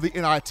of the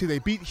NIT. They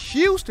beat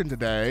Houston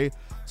today,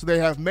 so they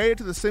have made it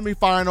to the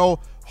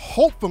semifinal.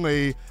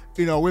 Hopefully,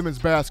 women's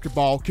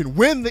basketball can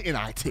win the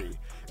NIT,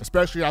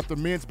 especially after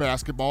men's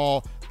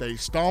basketball. They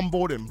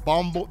stumbled and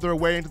bumbled their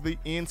way into the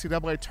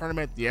NCAA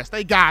tournament. Yes,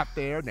 they got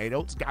there.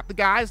 NATO's got the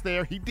guys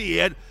there. He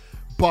did.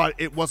 But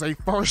it was a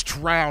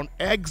first-round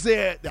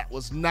exit. That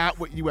was not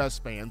what U.S.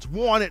 fans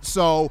wanted.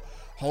 So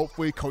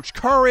hopefully Coach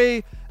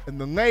Curry and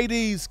the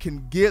ladies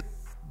can get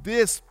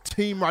this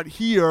team right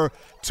here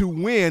to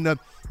win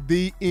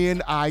the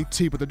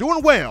NIT. But they're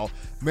doing well.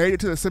 Made it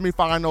to the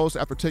semifinals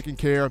after taking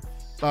care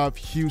of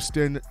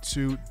Houston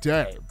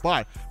today.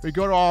 But we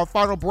go to our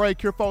final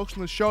break here, folks,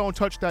 on the show, and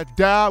touch that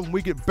down. When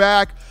we get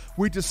back,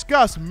 we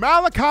discuss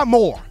Malachi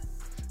Moore.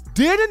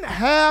 Didn't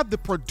have the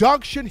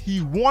production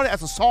he wanted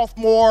as a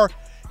sophomore.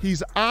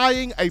 He's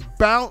eyeing a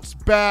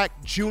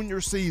bounce-back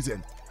junior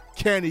season.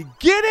 Can he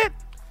get it?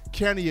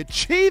 Can he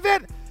achieve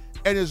it?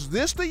 And is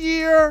this the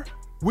year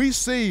we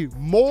see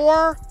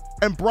Moore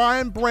and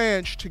Brian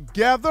Branch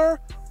together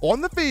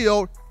on the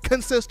field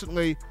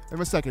consistently in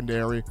the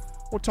secondary?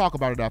 We'll talk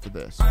about it after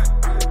this.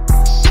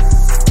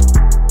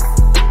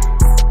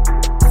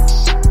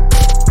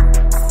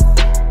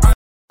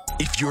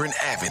 If you're an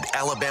avid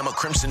Alabama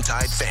Crimson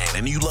Tide fan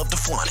and you love to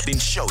flaunt it, then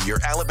show your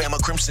Alabama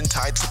Crimson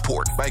Tide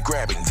support by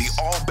grabbing the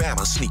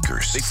All-Bama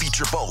sneakers. They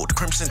feature bold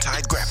Crimson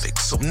Tide graphics,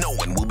 so no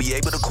one will be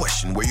able to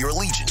question where your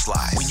allegiance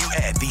lies. When you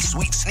add these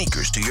sweet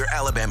sneakers to your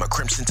Alabama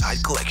Crimson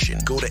Tide collection,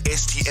 go to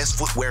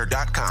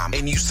STSFootwear.com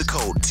and use the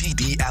code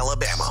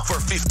TDAlabama for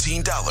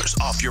 $15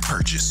 off your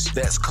purchase.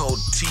 That's code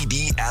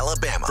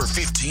TDAlabama for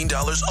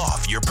 $15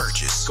 off your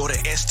purchase. Go to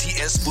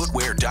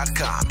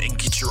STSFootwear.com and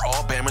get your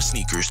All-Bama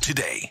sneakers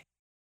today.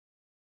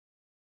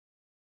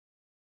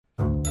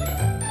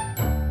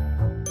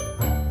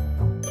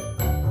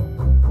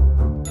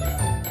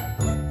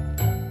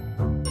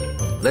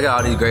 Look at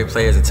all these great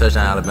players in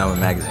Touchdown Alabama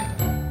magazine.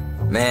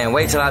 Man,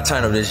 wait till I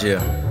turn up this year.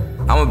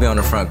 I'm gonna be on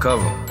the front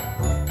cover.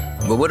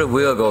 But what if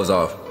Will goes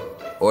off?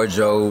 Or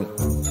Joe,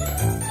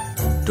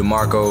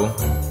 DeMarco,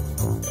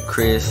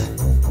 Chris,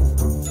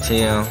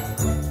 Tim,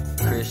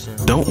 Christian.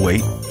 Don't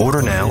wait.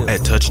 Order now at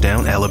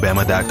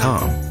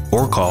touchdownalabama.com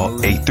or call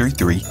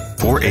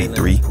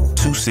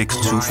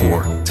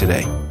 833-483-2624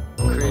 today.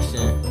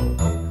 Christian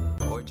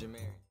or Jameer.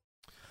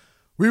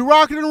 We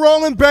rocking and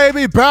rolling,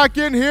 baby. Back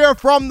in here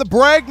from the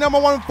break. Number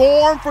one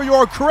form for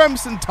your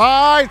Crimson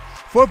Tide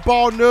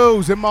football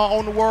news. In my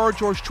own words,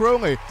 yours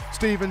truly,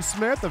 Stephen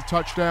Smith of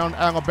Touchdown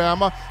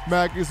Alabama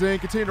Magazine.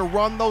 Continue to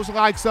run those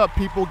likes up,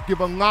 people. Give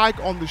a like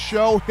on the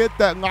show. Hit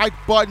that like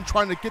button.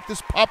 Trying to get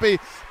this puppy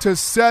to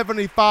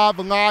 75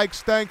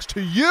 likes. Thanks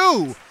to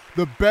you,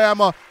 the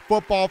Bama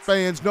football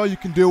fans. Know you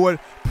can do it.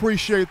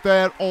 Appreciate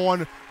that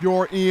on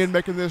your end,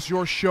 making this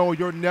your show,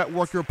 your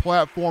network, your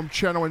platform,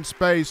 channel, and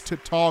space to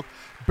talk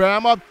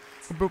Bama.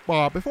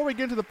 Before we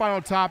get into the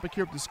final topic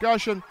here of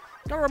discussion,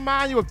 got to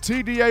remind you of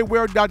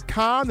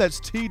TDAwear.com.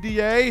 That's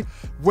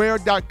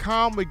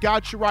TDAwear.com. We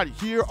got you right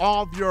here.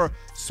 All of your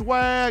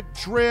swag,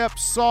 drip,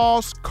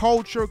 sauce,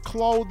 culture,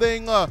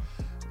 clothing,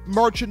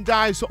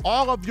 merchandise. So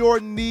all of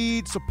your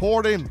needs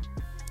supporting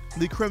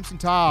the Crimson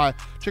Tide.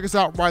 Check us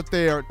out right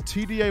there,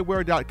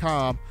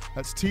 TDAwear.com.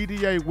 That's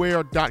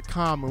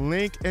TDAwear.com.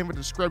 Link in the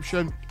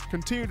description.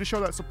 Continue to show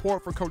that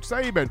support for Coach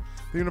Saban,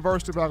 the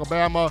University of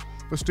Alabama,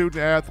 the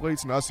student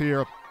athletes, and us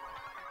here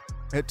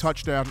at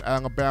Touchdown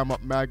Alabama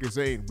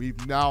Magazine.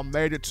 We've now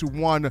made it to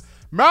one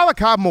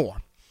Malachi Moore,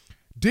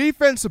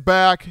 defensive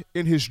back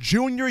in his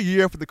junior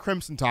year for the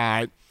Crimson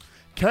Tide,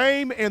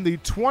 came in the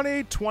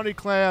 2020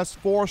 class,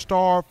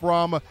 4-star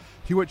from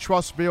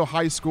Hewitt-Trussville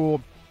High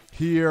School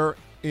here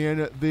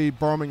in the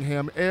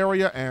Birmingham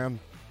area. And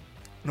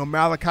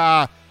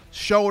Malachi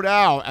showed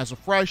out as a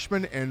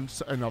freshman in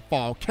a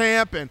fall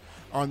camp and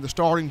on the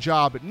starting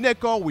job at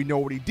nickel. We know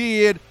what he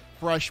did.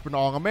 Freshman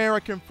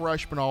All-American,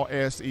 freshman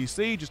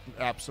All-SEC, just an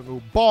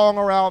absolute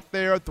baller out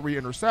there. 3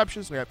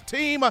 interceptions, we had the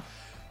team.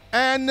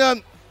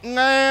 And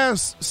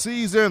last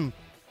season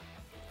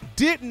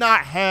did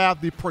not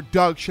have the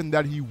production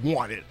that he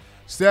wanted.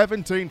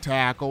 17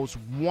 tackles,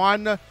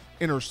 1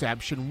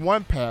 interception,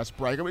 1 pass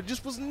breakup. It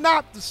just was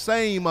not the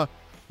same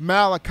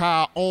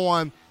Malachi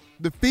on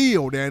the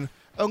field. And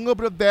a little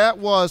bit of that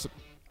was,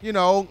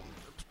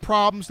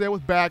 problems there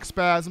with back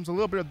spasms. A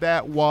little bit of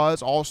that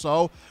was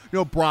also,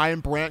 Brian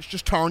Branch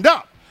just turned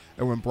up.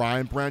 And when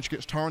Brian Branch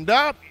gets turned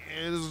up,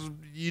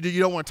 you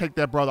don't want to take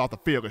that brother off the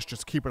field. It's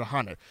just keep it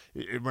 100.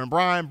 When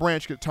Brian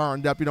Branch gets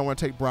turned up, you don't want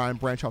to take Brian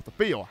Branch off the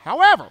field.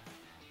 However,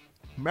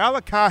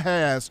 Malachi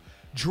has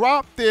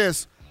dropped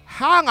this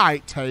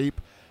highlight tape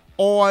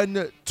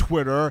on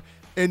Twitter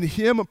and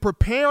him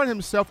preparing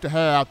himself to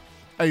have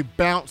a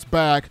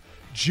bounce-back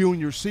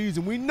junior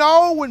season. We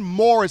know when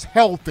Moore is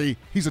healthy,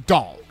 he's a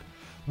dog.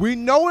 We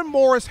know when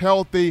Moore is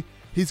healthy,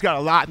 he's got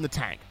a lot in the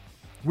tank.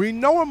 We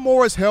know when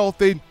Moore is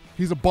healthy,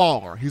 he's a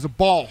baller. He's a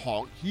ball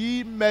hawk.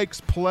 He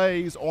makes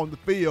plays on the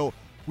field.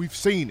 We've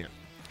seen it.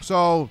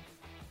 So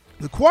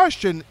the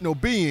question,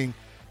 being,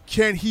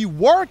 can he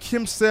work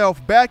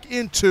himself back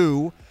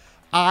into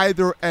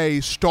either a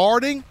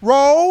starting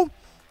role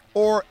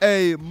or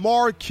a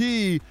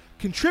marquee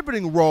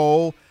contributing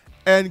role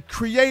and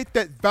create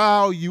that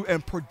value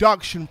and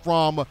production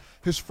from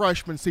his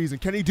freshman season?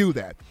 Can he do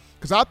that?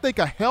 Because I think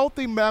a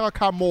healthy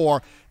Malachi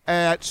Moore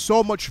adds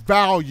so much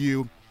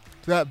value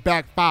to that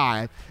back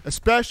five,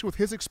 especially with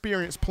his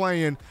experience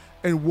playing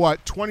in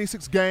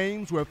 26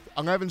 games with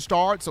 11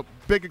 starts. A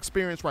big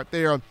experience right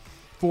there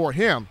for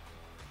him.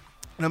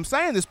 And I'm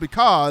saying this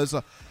because,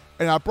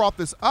 and I brought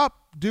this up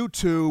due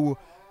to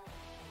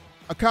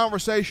a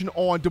conversation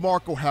on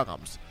DeMarco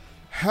Hellams.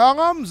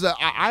 Hellams,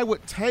 I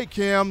would take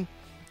him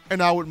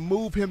and I would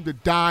move him to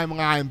dime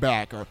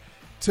linebacker.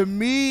 To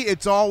me,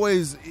 it's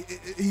always,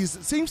 he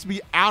seems to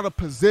be out of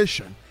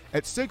position.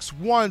 At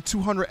 6'1",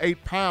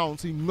 208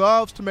 pounds, he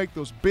loves to make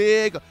those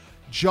big,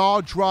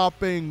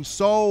 jaw-dropping,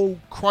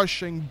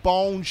 soul-crushing,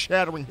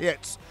 bone-shattering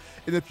hits.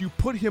 And if you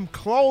put him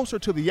closer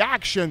to the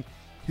action,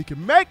 he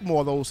can make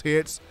more of those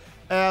hits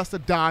as the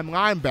dime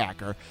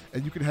linebacker.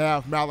 And you can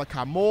have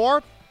Malachi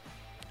Moore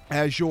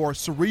as your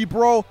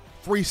cerebral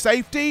free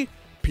safety.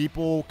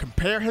 People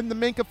compare him to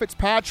Minkah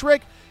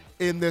Fitzpatrick.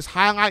 In this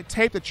highlight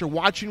tape that you're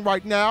watching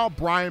right now,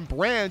 Brian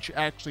Branch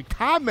actually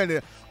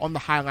commented on the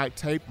highlight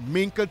tape,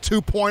 Minkah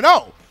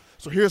 2.0.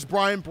 So here's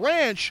Brian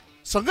Branch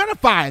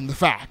solidifying the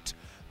fact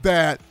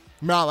that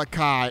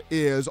Malachi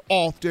is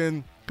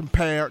often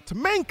compared to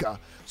Minkah.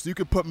 So you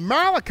could put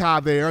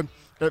Malachi there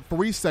at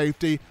free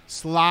safety,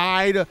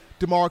 slide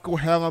DeMarco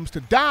Hellams to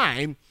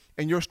dime,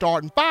 and your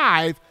starting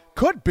five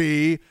could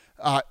be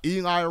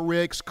Eli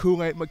Ricks,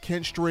 Kool-Aid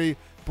McKinstry,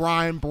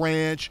 Brian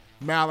Branch,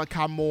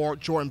 Malachi Moore,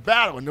 Jordan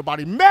Battle, and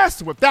nobody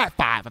messing with that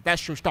five if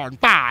that's your starting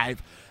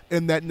five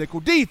in that nickel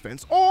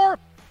defense. Or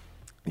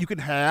you can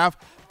have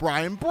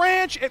Brian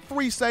Branch at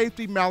free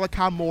safety,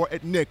 Malachi Moore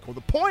at nickel.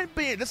 The point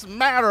being, it doesn't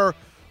matter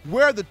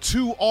where the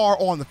two are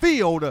on the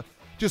field,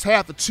 just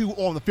have the two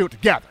on the field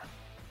together.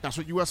 That's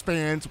what U.S.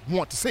 fans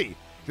want to see.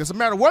 It doesn't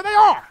matter where they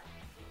are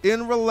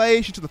in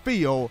relation to the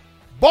field.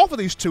 Both of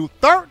these two,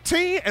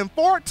 13 and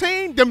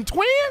 14, them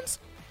twins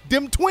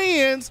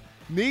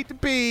need to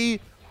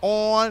be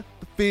on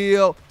the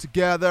field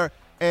together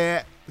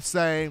at the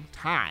same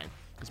time.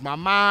 Because my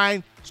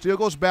mind still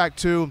goes back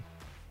to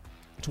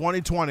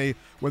 2020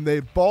 when they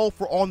both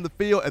were on the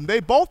field and they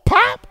both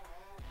pop.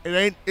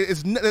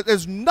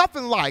 There's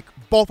nothing like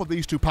both of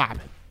these two popping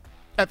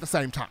at the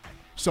same time.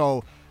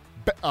 So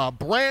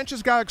Branch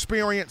has got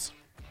experience.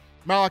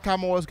 Malachi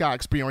Moore's got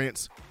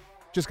experience.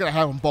 Just got to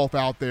have them both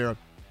out there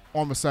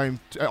on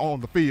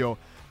the field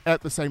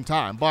at the same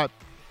time. But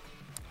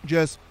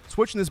just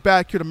switching this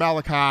back here to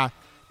Malachi,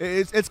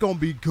 it's going to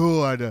be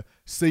good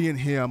seeing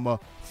him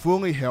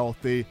fully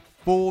healthy,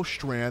 full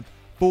strength,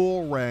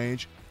 full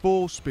range,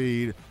 full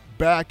speed,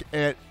 back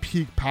at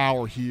peak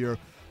power here,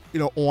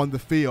 on the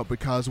field.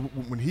 Because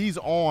when he's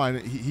on,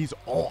 he's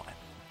on.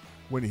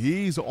 When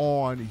he's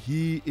on,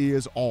 he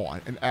is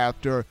on. And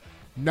after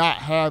not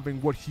having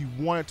what he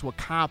wanted to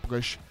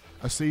accomplish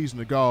a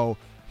season ago,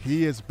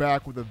 he is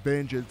back with a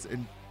vengeance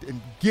and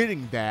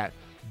getting that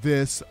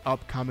this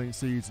upcoming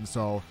season.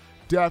 So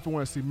definitely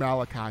want to see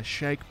Malachi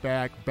shake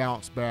back,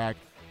 bounce back,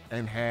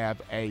 and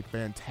have a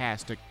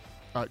fantastic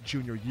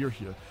junior year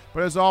here.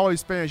 But as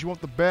always, fans, you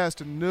want the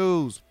best in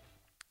news,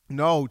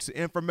 notes,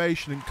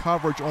 information, and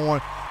coverage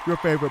on your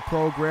favorite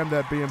program,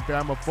 that being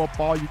Bama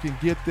football. You can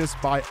get this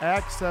by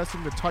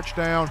accessing the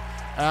Touchdown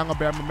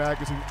Alabama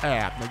Magazine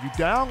app. Now, you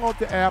download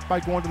the app by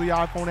going to the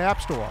iPhone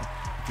App Store.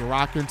 If you're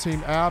rocking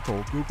Team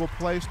Apple, Google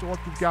Play Store, if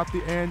you've got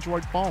the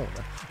Android phone.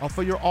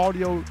 For your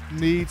audio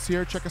needs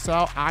here, check us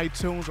out,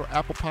 iTunes or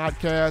Apple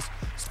Podcasts,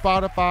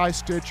 Spotify,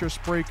 Stitcher,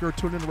 Spreaker,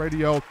 TuneIn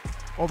Radio,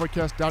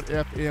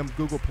 Overcast.fm,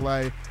 Google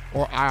Play,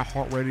 or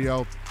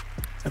iHeartRadio.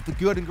 If the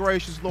good and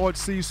gracious Lord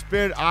sees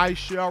fit, I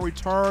shall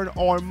return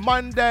on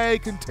Monday,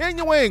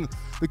 continuing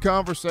the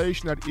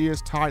conversation that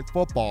is Tide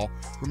football.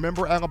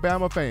 Remember,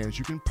 Alabama fans,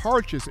 you can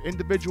purchase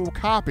individual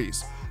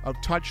copies of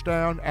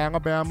Touchdown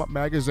Alabama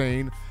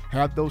Magazine.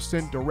 Have those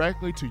sent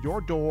directly to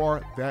your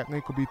door. That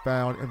link will be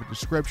found in the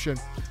description.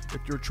 If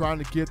you're trying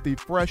to get the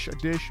fresh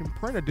edition,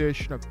 print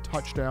edition of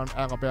Touchdown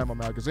Alabama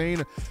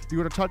Magazine, you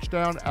go to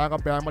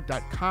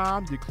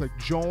touchdownalabama.com. You click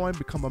join,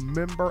 become a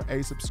member,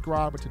 a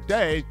subscriber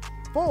today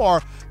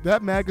for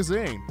that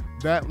magazine.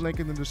 That link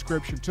in the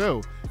description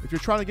too. If you're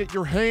trying to get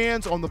your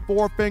hands on the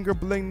 4-Finger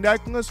Bling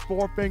necklace,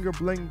 4-Finger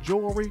Bling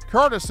jewelry,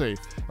 courtesy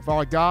of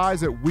our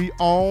guys at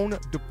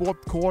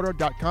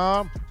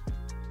WeOwnTheFourthQuarter.com.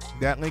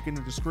 That link in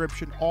the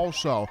description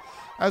also.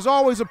 As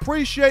always,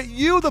 appreciate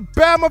you, the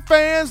Bama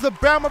fans, the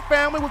Bama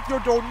family, with your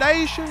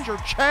donations, your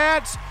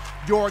chats,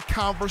 your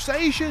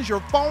conversations,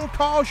 your phone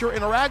calls, your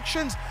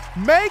interactions,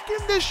 making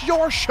this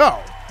your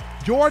show,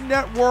 your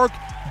network,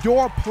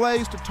 your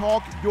place to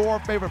talk your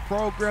favorite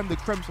program, the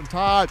Crimson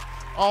Tide.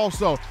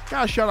 Also,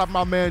 gotta shout out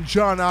my man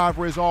John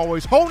Ivory, as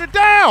always, holding it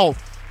down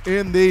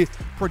in the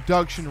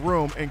production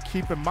room and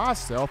keeping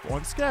myself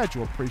on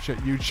schedule. Appreciate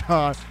you,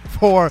 John,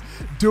 for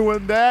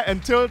doing that.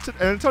 Until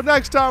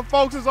next time,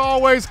 folks, as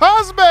always,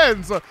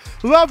 husbands,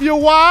 love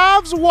your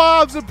wives.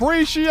 Wives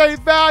appreciate,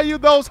 value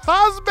those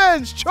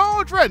husbands.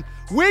 Children,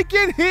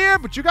 weekend here,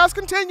 but you guys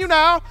continue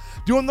now.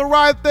 Doing the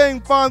right thing,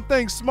 fun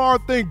thing,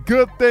 smart thing,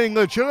 good thing,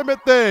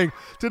 legitimate thing,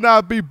 to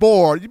not be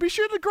bored. You be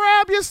sure to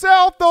grab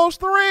yourself those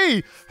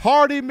 3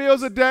 hearty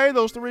meals a day,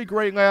 those 3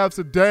 great laughs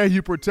a day.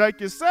 You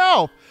protect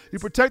yourself. You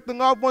protect the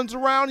loved ones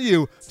around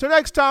you. Till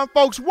next time,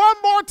 folks, one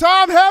more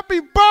time, happy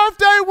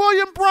birthday,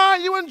 William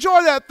Bryant. You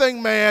enjoy that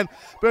thing, man.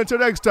 But until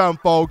next time,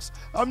 folks,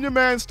 I'm your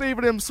man,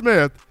 Stephen M.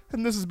 Smith,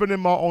 and this has been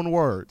In My Own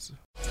Words.